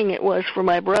neat thing it was for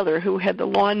my brother, who had the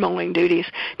lawn mowing duties,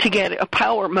 to get a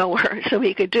power mower so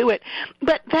he could do it.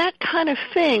 But that kind of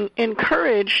thing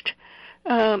encouraged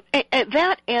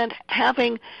that, and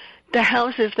having the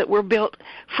houses that were built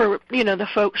for, you know, the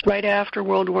folks right after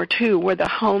World War II, where the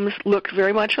homes looked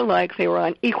very much alike. They were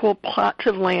on equal plots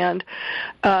of land,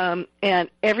 and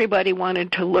everybody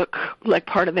wanted to look like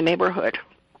part of the neighborhood.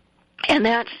 And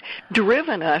that's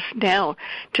driven us now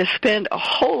to spend a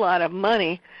whole lot of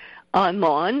money on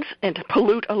lawns and to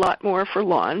pollute a lot more for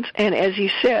lawns. And as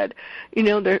you said, you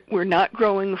know, we're not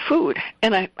growing food.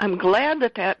 And I'm glad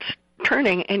that that's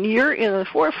turning, and you're in the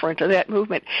forefront of that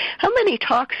movement. How many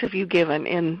talks have you given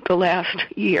in the last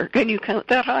year? Can you count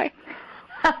that high?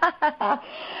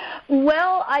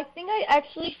 Well, I think I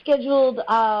actually scheduled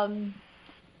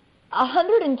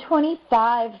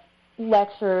 125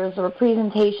 lectures or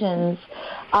presentations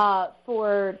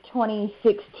for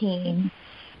 2016.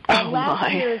 And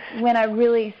last year is when I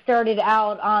really started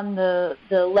out on the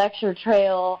lecture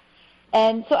trail.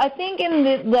 And so I think in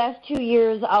the last 2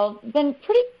 years I've been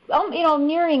pretty,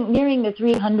 nearing the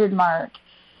 300 mark,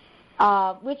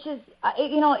 which is,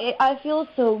 I feel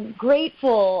so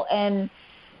grateful, and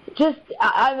just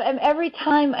every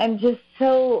time I'm just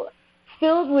so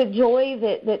filled with joy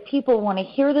that people want to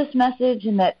hear this message,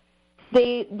 and that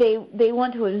they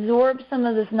want to absorb some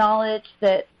of this knowledge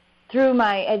that through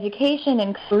my education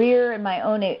and career and my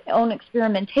own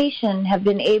experimentation have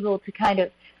been able to kind of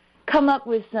come up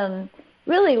with some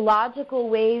really logical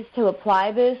ways to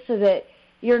apply this so that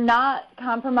you're not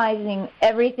compromising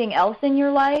everything else in your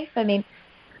life. I mean,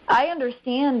 I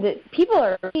understand that people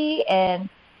are busy, and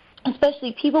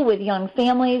especially people with young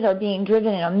families are being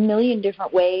driven in a million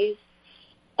different ways.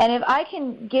 And if I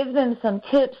can give them some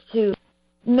tips to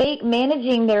make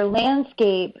managing their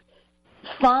landscape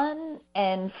fun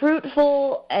and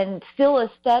fruitful and still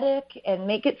aesthetic, and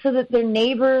make it so that their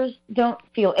neighbors don't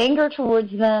feel anger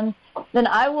towards them, then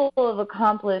I will have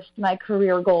accomplished my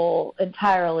career goal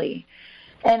entirely.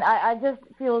 And I just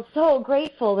feel so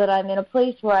grateful that I'm in a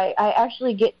place where I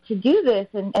actually get to do this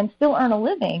and still earn a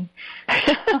living.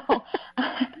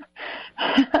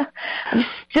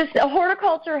 Just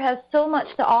horticulture has so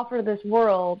much to offer this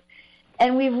world.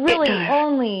 And we've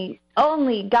really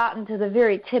only gotten to the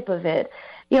very tip of it.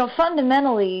 You know,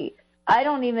 fundamentally, I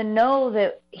don't even know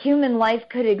that human life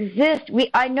could exist.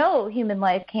 I know human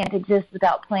life can't exist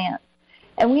without plants.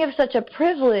 And we have such a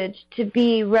privilege to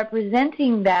be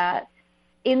representing that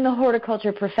in the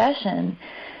horticulture profession.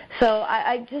 So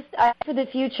I for the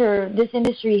future, this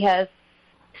industry has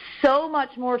so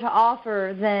much more to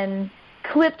offer than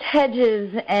clipped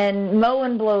hedges and mow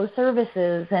and blow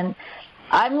services. And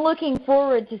I'm looking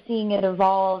forward to seeing it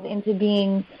evolve into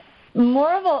being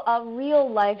more of a real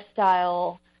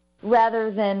lifestyle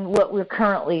rather than what we're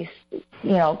currently,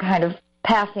 kind of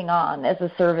passing on as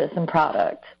a service and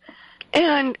product.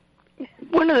 And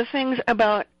one of the things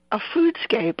about a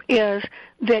foodscape is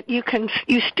that you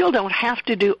still don't have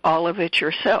to do all of it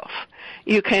yourself.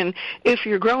 You can, if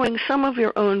you're growing some of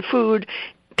your own food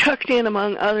tucked in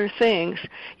among other things,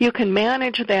 you can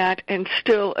manage that and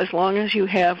still, as long as you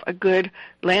have a good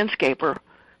landscaper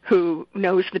who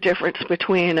knows the difference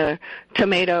between a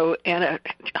tomato and a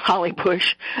holly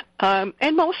bush,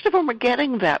 and most of them are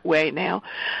getting that way now.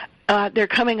 They're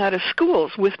coming out of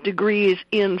schools with degrees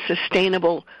in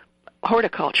sustainable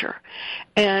horticulture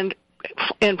and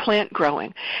plant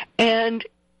growing. And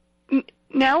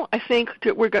now I think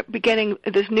that we're getting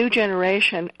this new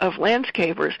generation of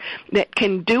landscapers that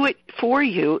can do it for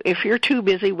you if you're too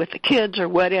busy with the kids or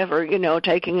whatever,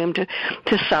 taking them to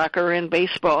soccer and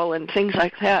baseball and things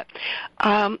like that.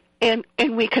 And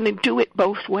we can do it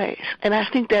both ways. And I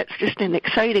think that's just an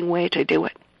exciting way to do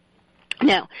it.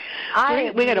 Now,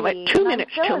 we got about 2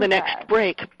 minutes till the next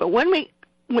break. But when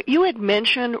you had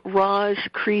mentioned Roz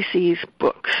Creasy's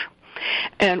books.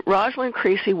 And Rosalind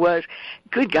Creasy was,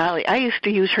 good golly, I used to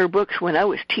use her books when I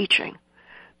was teaching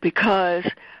because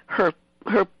her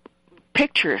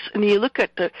pictures, and you look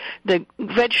at the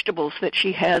vegetables that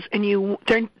she has, and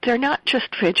they're not just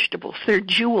vegetables, they're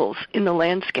jewels in the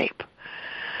landscape.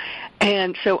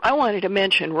 And so I wanted to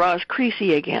mention Roz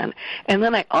Creasy again. And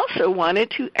then I also wanted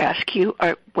to ask you,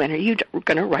 when are you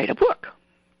going to write a book?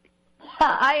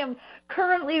 I am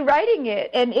currently writing it,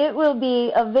 and it will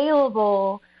be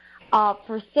available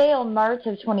for sale March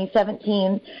of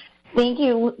 2017. Thank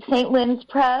you, St. Lynn's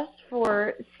Press,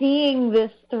 for seeing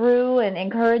this through and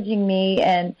encouraging me.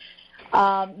 And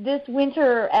this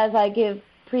winter, as I give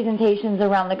presentations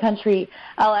around the country,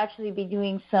 I'll actually be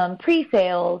doing some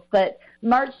pre-sales, but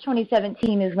March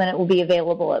 2017 is when it will be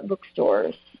available at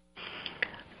bookstores.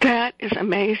 That is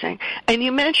amazing. And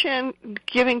you mentioned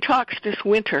giving talks this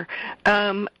winter.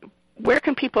 Where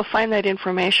can people find that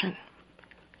information?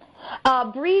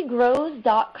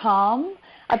 BreeGrows.com.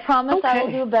 I promise I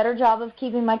will do a better job of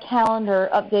keeping my calendar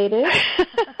updated.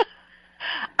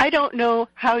 I don't know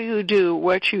how you do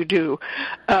what you do,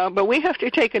 but we have to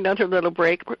take another little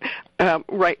break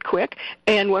right quick.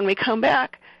 And when we come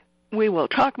back, we will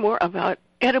talk more about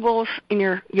edibles in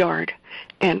your yard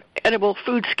and edible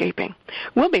foodscaping.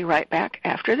 We'll be right back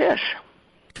after this.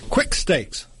 Quick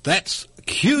Stakes, that's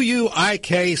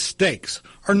QUIK Stakes,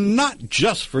 are not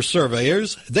just for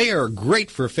surveyors. They are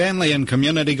great for family and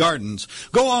community gardens.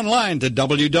 Go online to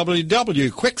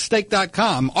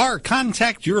www.quickstake.com or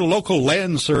contact your local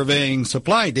land surveying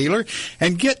supply dealer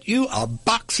and get you a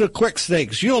box of Quick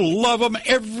Stakes. You'll love them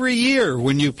every year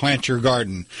when you plant your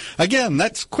garden. Again,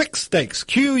 that's Quick Stakes,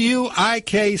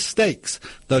 QUIK Stakes,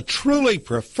 the truly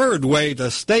preferred way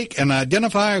to stake and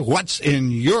identify what's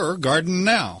in your garden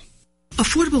now.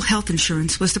 Affordable health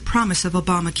insurance was the promise of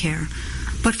Obamacare,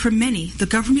 but for many, the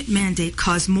government mandate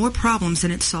caused more problems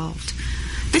than it solved.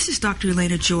 This is Dr.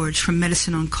 Elena George from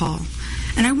Medicine on Call,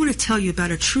 and I want to tell you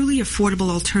about a truly affordable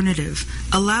alternative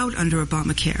allowed under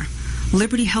Obamacare,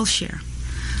 Liberty HealthShare.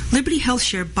 Liberty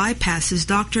HealthShare bypasses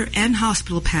doctor and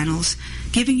hospital panels,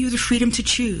 giving you the freedom to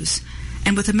choose.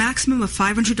 And with a maximum of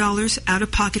 $500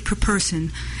 out-of-pocket per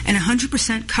person and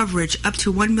 100% coverage up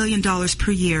to $1 million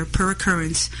per year per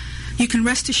occurrence, you can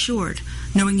rest assured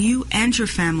knowing you and your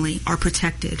family are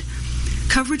protected.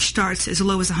 Coverage starts as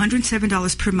low as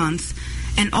 $107 per month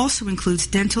and also includes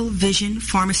dental, vision,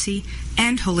 pharmacy,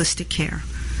 and holistic care.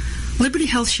 Liberty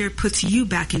HealthShare puts you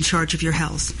back in charge of your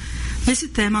health.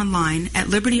 Visit them online at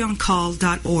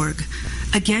libertyoncall.org.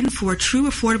 Again, for a true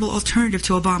affordable alternative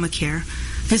to Obamacare,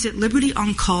 visit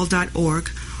libertyoncall.org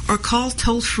or call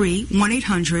toll-free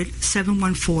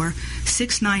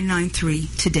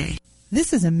 1-800-714-6993 today.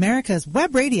 This is America's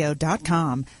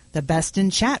Webradio.com, the best in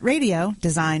chat radio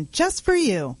designed just for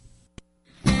you.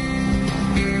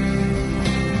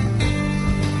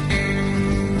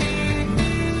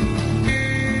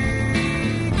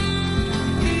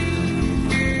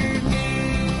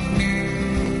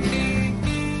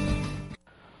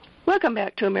 Welcome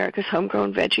back to America's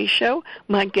Homegrown Veggie Show.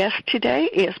 My guest today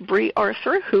is Bree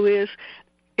Arthur, who is,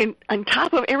 on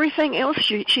top of everything else,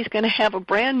 she's going to have a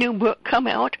brand new book come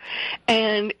out.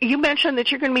 And you mentioned that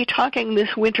you're going to be talking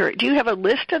this winter. Do you have a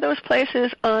list of those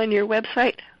places on your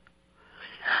website?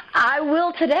 I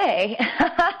will today.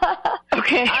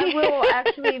 Okay. I will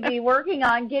actually be working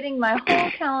on getting my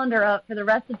whole calendar up for the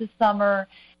rest of the summer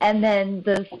and then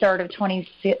the start of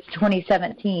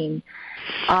 2017.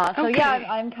 Okay. Yeah,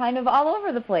 I'm kind of all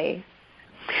over the place.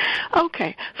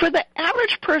 Okay. For the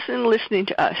average person listening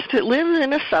to us that lives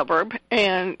in a suburb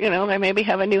and, they maybe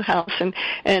have a new house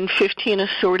and 15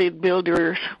 assorted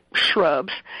builder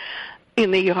shrubs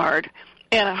in the yard,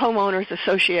 and a homeowners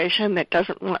association that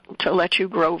doesn't want to let you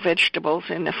grow vegetables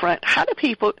in the front. How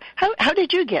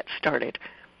did you get started?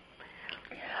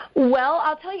 Well,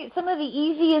 I'll tell you some of the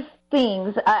easiest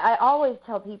things. I always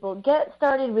tell people, get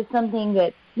started with something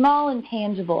that's small and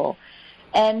tangible.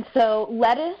 And so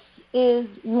lettuce is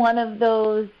one of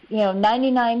those,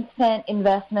 99-cent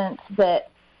investments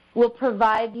that will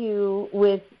provide you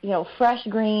with, fresh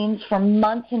greens for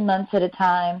months and months at a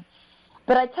time.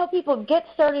 But I tell people, get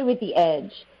started with the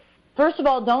edge. First of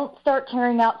all, don't start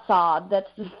tearing out sod. That's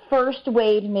the first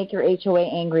way to make your HOA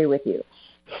angry with you.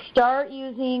 Start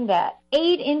using that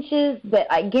 8 inches that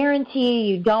I guarantee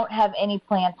you don't have any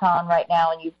plants on right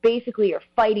now, and you basically are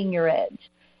fighting your edge.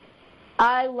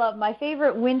 I love my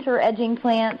favorite winter edging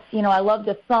plants. I love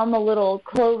to thumb a little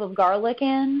clove of garlic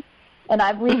in, and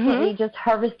I've recently just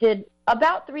harvested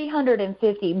about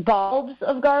 350 bulbs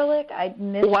of garlic. I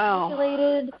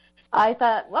miscalculated. Wow. I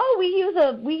thought, well, we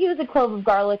use a clove of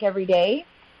garlic every day.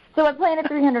 So I planted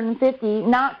 350,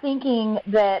 not thinking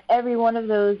that every one of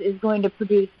those is going to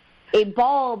produce a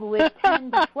bulb with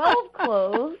 10 to 12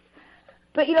 cloves.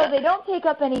 But, they don't take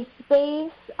up any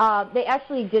space. They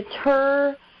actually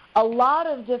deter a lot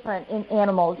of different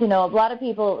animals. A lot of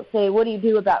people say, what do you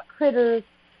do about critters?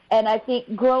 And I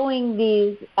think growing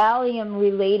these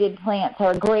allium-related plants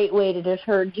are a great way to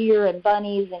deter deer and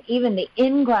bunnies and even the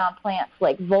in-ground plants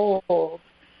like voles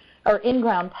or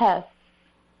in-ground pests.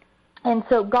 And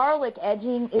so garlic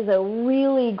edging is a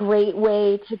really great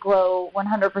way to grow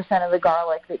 100% of the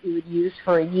garlic that you would use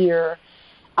for a year.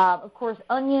 Of course,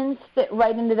 onions fit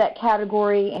right into that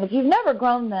category. And if you've never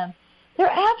grown them,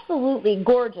 they're absolutely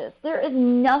gorgeous. There is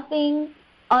nothing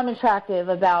unattractive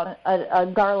about a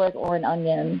garlic or an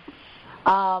onion.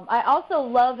 I also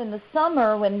love in the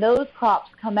summer when those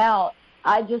crops come out,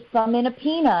 I just thumb in a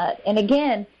peanut. And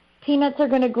again, peanuts are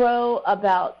going to grow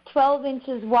about 12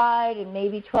 inches wide and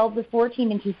maybe 12 to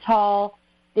 14 inches tall.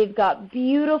 They've got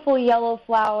beautiful yellow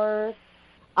flowers.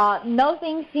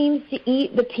 Nothing seems to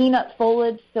eat the peanut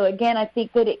foliage, so again, I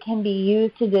think that it can be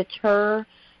used to deter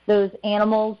those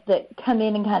animals that come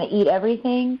in and kind of eat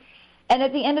everything. And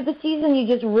at the end of the season, you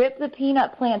just rip the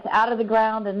peanut plants out of the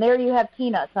ground, and there you have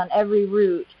peanuts on every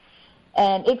root.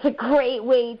 And it's a great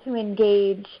way to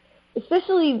engage,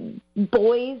 especially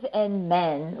boys and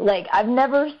men. Like, I've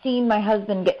never seen my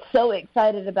husband get so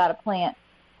excited about a plant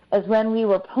as when we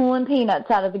were pulling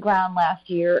peanuts out of the ground last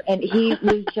year, and he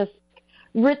was just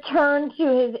returned to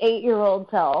his 8-year-old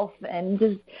self and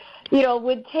just,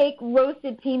 would take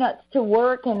roasted peanuts to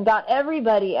work and got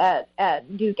everybody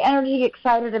at Duke Energy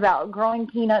excited about growing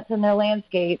peanuts in their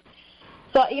landscape.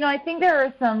 So, I think there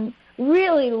are some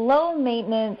really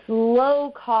low-maintenance,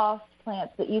 low-cost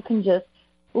plants that you can just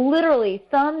literally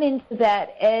thumb into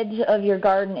that edge of your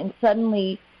garden and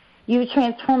suddenly you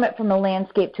transform it from a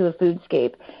landscape to a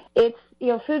foodscape. It's,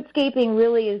 foodscaping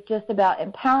really is just about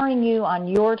empowering you on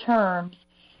your terms,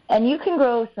 and you can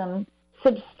grow some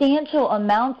substantial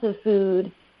amounts of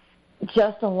food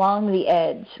just along the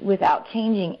edge without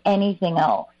changing anything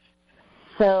else.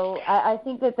 So I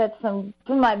think that that's some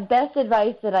of my best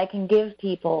advice that I can give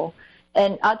people.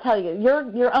 And I'll tell you,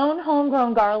 your own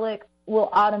homegrown garlic will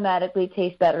automatically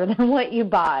taste better than what you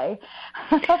buy.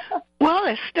 Well,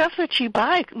 the stuff that you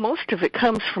buy, most of it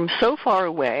comes from so far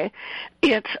away,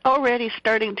 it's already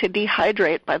starting to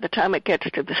dehydrate by the time it gets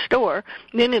to the store.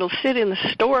 Then it'll sit in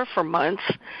the store for months,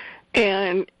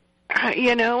 and,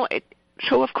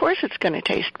 so of course it's going to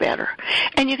taste better.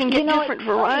 And you can get different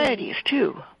varieties,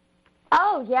 too.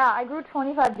 Oh, yeah, I grew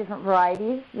 25 different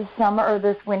varieties this summer or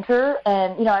this winter,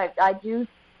 and, I do,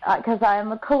 because I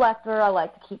am a collector, I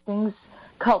like to keep things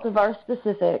cultivar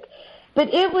specific.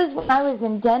 But it was when I was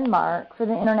in Denmark for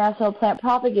the International Plant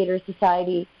Propagator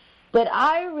Society that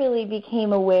I really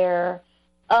became aware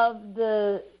of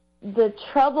the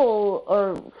trouble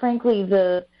or, frankly,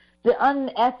 the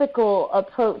unethical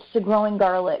approach to growing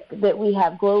garlic that we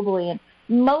have globally. And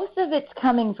most of it's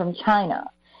coming from China.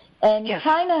 And yes.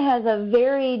 China has a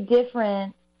very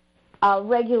different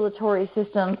regulatory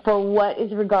system for what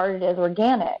is regarded as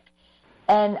organic.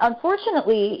 And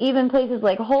unfortunately, even places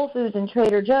like Whole Foods and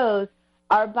Trader Joe's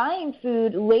are buying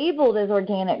food labeled as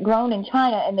organic, grown in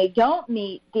China, and they don't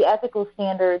meet the ethical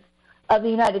standards of the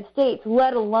United States,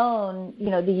 let alone,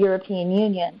 the European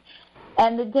Union.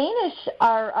 And the Danish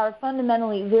are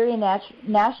fundamentally very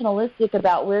nationalistic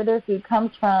about where their food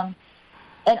comes from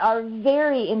and are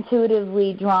very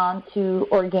intuitively drawn to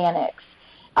organics.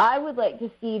 I would like to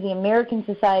see the American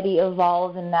society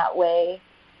evolve in that way.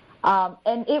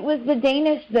 And it was the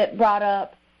Danish that brought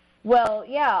up, well,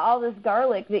 yeah, all this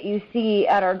garlic that you see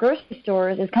at our grocery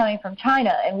stores is coming from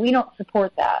China, and we don't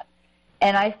support that.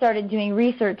 And I started doing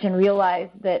research and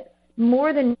realized that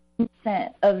more than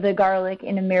 90% of the garlic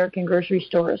in American grocery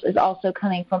stores is also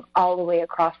coming from all the way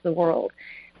across the world.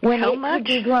 When How it much? could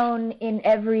be grown in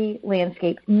every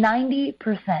landscape,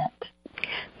 90%.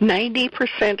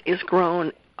 90% is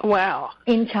grown. Wow.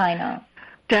 In China.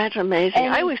 That's amazing.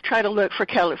 And I always try to look for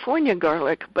California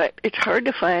garlic, but it's hard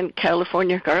to find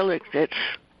California garlic that's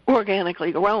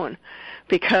organically grown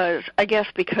because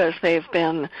they've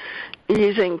been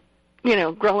using,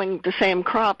 growing the same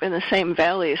crop in the same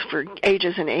valleys for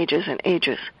ages and ages and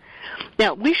ages.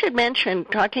 Now, we should mention,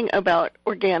 talking about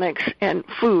organics and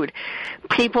food,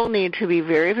 people need to be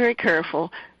very, very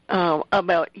careful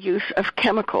about use of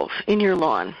chemicals in your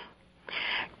lawn.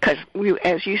 Because,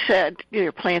 as you said,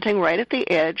 you're planting right at the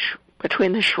edge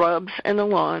between the shrubs and the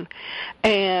lawn,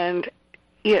 and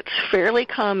it's fairly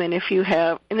common if you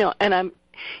have,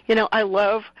 I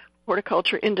love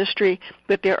horticulture industry,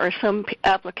 but there are some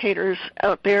applicators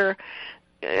out there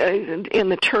in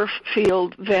the turf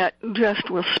field that just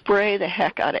will spray the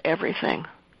heck out of everything.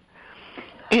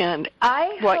 And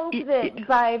I hope that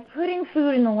by putting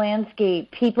food in the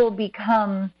landscape, people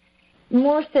become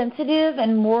more sensitive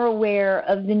and more aware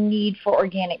of the need for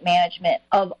organic management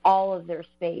of all of their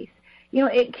space.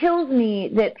 It kills me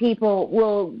that people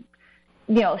will,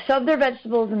 shove their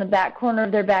vegetables in the back corner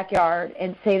of their backyard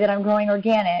and say that I'm growing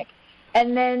organic,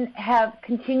 and then have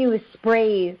continuous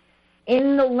sprays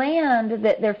in the land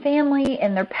that their family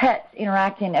and their pets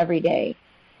interact in every day.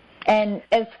 And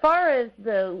as far as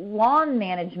the lawn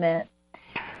management,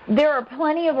 there are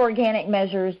plenty of organic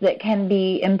measures that can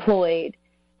be employed.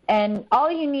 And all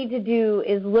you need to do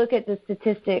is look at the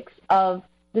statistics of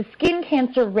the skin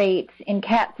cancer rates in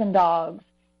cats and dogs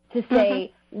to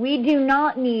say we do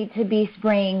not need to be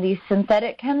spraying these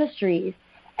synthetic chemistries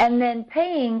and then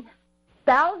paying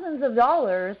thousands of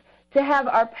dollars to have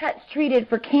our pets treated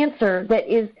for cancer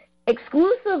that is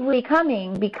exclusively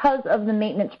coming because of the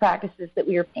maintenance practices that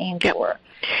we are paying for.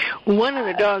 One of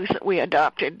the dogs that we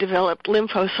adopted developed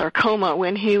lymphosarcoma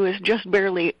when he was just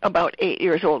barely about 8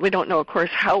 years old. We don't know, of course,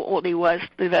 how old he was.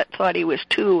 The vet thought he was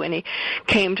 2 when he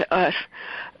came to us.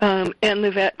 And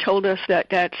the vet told us that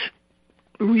that's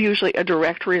usually a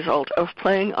direct result of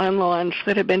playing on lawns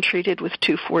that have been treated with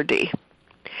 2,4-D.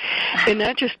 And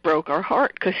that just broke our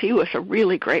heart because he was a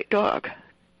really great dog.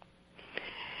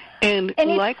 And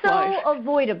it's likewise, so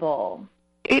avoidable.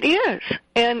 It is.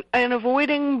 And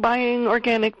avoiding buying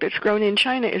organic that's grown in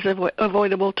China is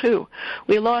avoidable, too.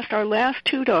 We lost our last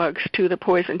 2 dogs to the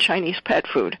poison Chinese pet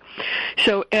food.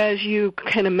 So as you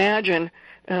can imagine,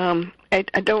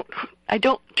 I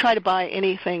don't try to buy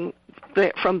anything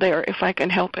from there if I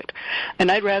can help it. And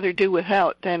I'd rather do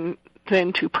without than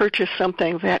to purchase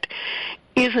something that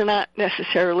is not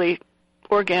necessarily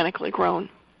organically grown.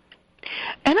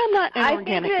 And I'm not an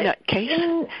organic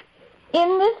nutcase.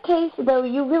 In this case, though,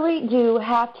 you really do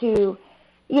have to,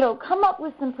 come up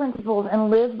with some principles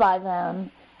and live by them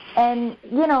and,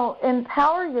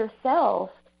 empower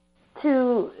yourself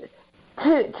to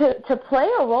play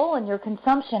a role in your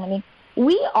consumption. I mean,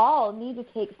 we all need to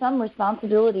take some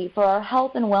responsibility for our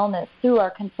health and wellness through our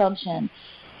consumption.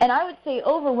 And I would say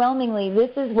overwhelmingly,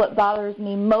 this is what bothers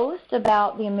me most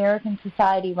about the American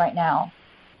society right now,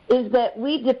 is that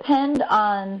we depend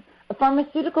on the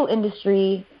pharmaceutical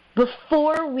industry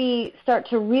before we start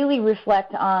to really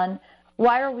reflect on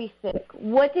why are we sick,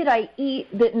 what did I eat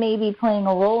that may be playing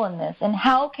a role in this, and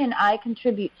how can I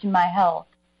contribute to my health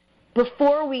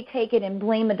before we take it and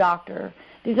blame a doctor.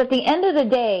 Because at the end of the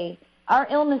day, our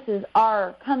illnesses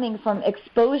are coming from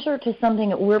exposure to something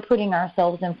that we're putting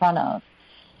ourselves in front of.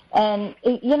 And,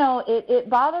 it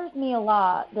bothers me a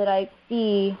lot that I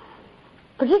see,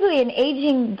 particularly an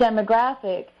aging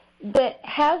demographic, that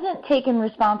hasn't taken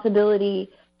responsibility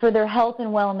for their health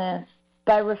and wellness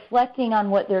by reflecting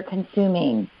on what they're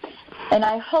consuming. And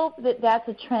I hope that that's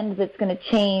a trend that's going to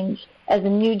change as a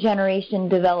new generation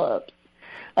develops.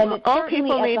 And it's all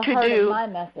people need to do, my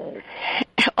message.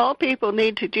 all people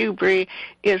need to do, Bree,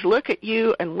 is look at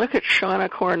you and look at Shauna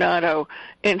Coronado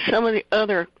and some of the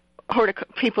other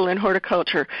people in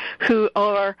horticulture who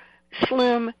are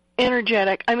slim,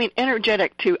 energetic. I mean,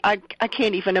 energetic too. I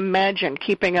can't even imagine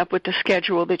keeping up with the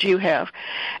schedule that you have.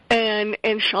 And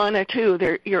Shauna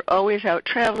too. You're always out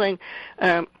traveling,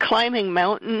 climbing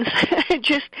mountains,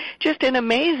 just an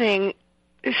amazing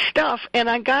stuff. And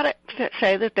I gotta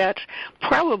say that that's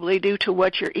probably due to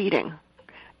what you're eating.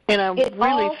 And it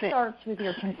all starts with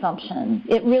your consumption.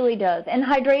 It really does. And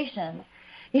hydration.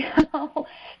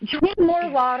 Drink more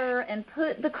water and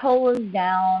put the colas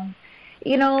down.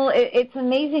 It's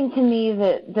amazing to me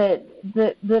that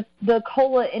the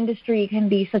cola industry can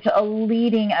be such a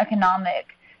leading economic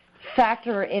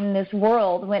factor in this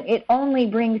world when it only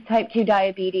brings type 2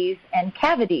 diabetes and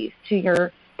cavities to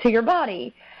your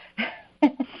body.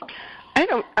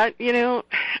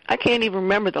 I can't even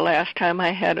remember the last time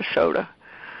I had a soda.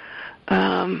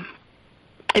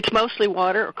 It's mostly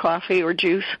water or coffee or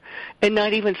juice, and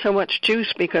not even so much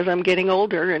juice because I'm getting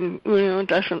older, and it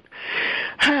doesn't.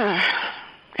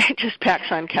 It just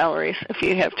packs on calories if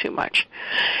you have too much.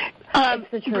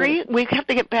 Bree, we have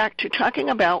to get back to talking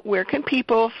about where can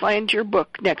people find your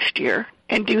book next year,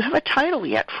 and do you have a title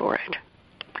yet for it?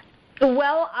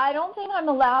 Well, I don't think I'm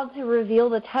allowed to reveal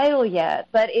the title yet,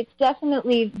 but it's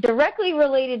definitely directly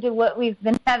related to what we've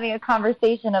been having a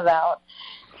conversation about.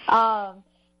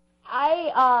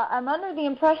 I'm under the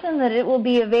impression that it will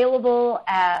be available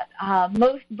at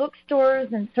most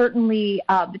bookstores and certainly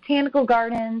botanical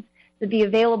gardens, to be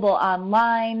available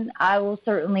online. I will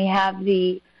certainly have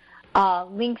the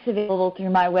links available through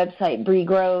my website, Bree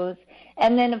Grows.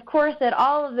 And then, of course, at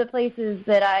all of the places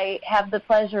that I have the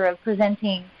pleasure of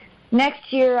presenting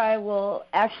next year, I will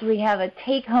actually have a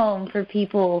take-home for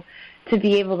people to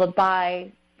be able to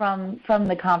buy from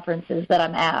the conferences that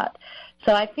I'm at.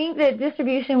 So I think that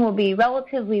distribution will be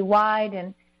relatively wide,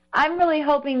 and I'm really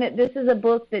hoping that this is a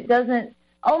book that doesn't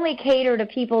only cater to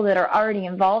people that are already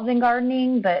involved in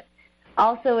gardening, but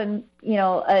also,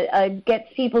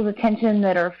 gets people's attention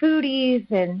that are foodies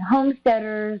and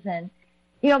homesteaders and,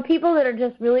 people that are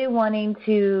just really wanting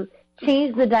to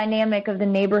change the dynamic of the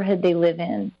neighborhood they live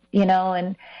in,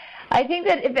 And I think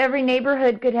that if every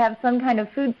neighborhood could have some kind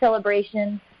of food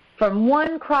celebration from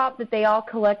one crop that they all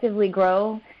collectively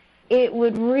grow, it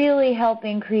would really help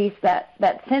increase that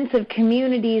sense of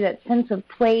community, that sense of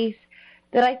place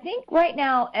that I think right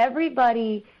now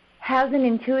everybody has an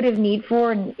intuitive need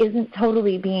for and isn't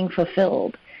totally being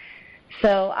fulfilled.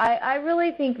 So I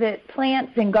really think that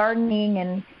plants and gardening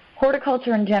and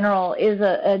horticulture in general is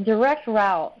a direct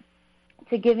route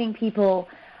to giving people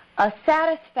a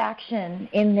satisfaction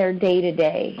in their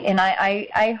day-to-day. And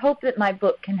I hope that my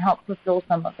book can help fulfill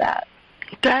some of that.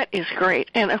 That is great.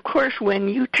 And, of course, when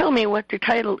you tell me what the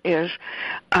title is,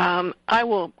 I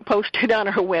will post it on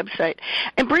our website.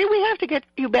 And, Bree, we have to get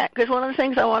you back because one of the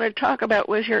things I wanted to talk about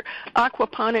was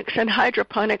aquaponics and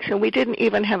hydroponics, and we didn't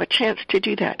even have a chance to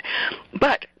do that.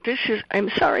 But I'm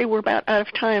sorry we're about out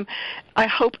of time. I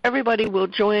hope everybody will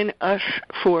join us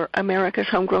for America's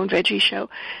Homegrown Veggie Show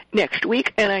next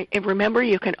week. And remember,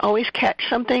 you can always catch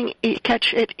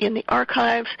it in the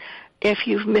archives if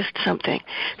you've missed something.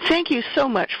 Thank you so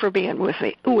much for being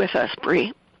with us,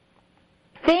 Bree.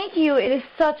 Thank you. It is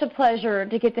such a pleasure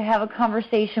to get to have a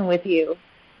conversation with you.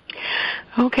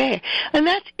 Okay. And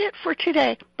that's it for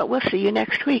today, but we'll see you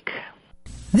next week.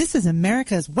 This is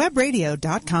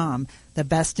America'sWebRadio.com, the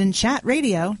best in chat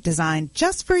radio designed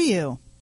just for you.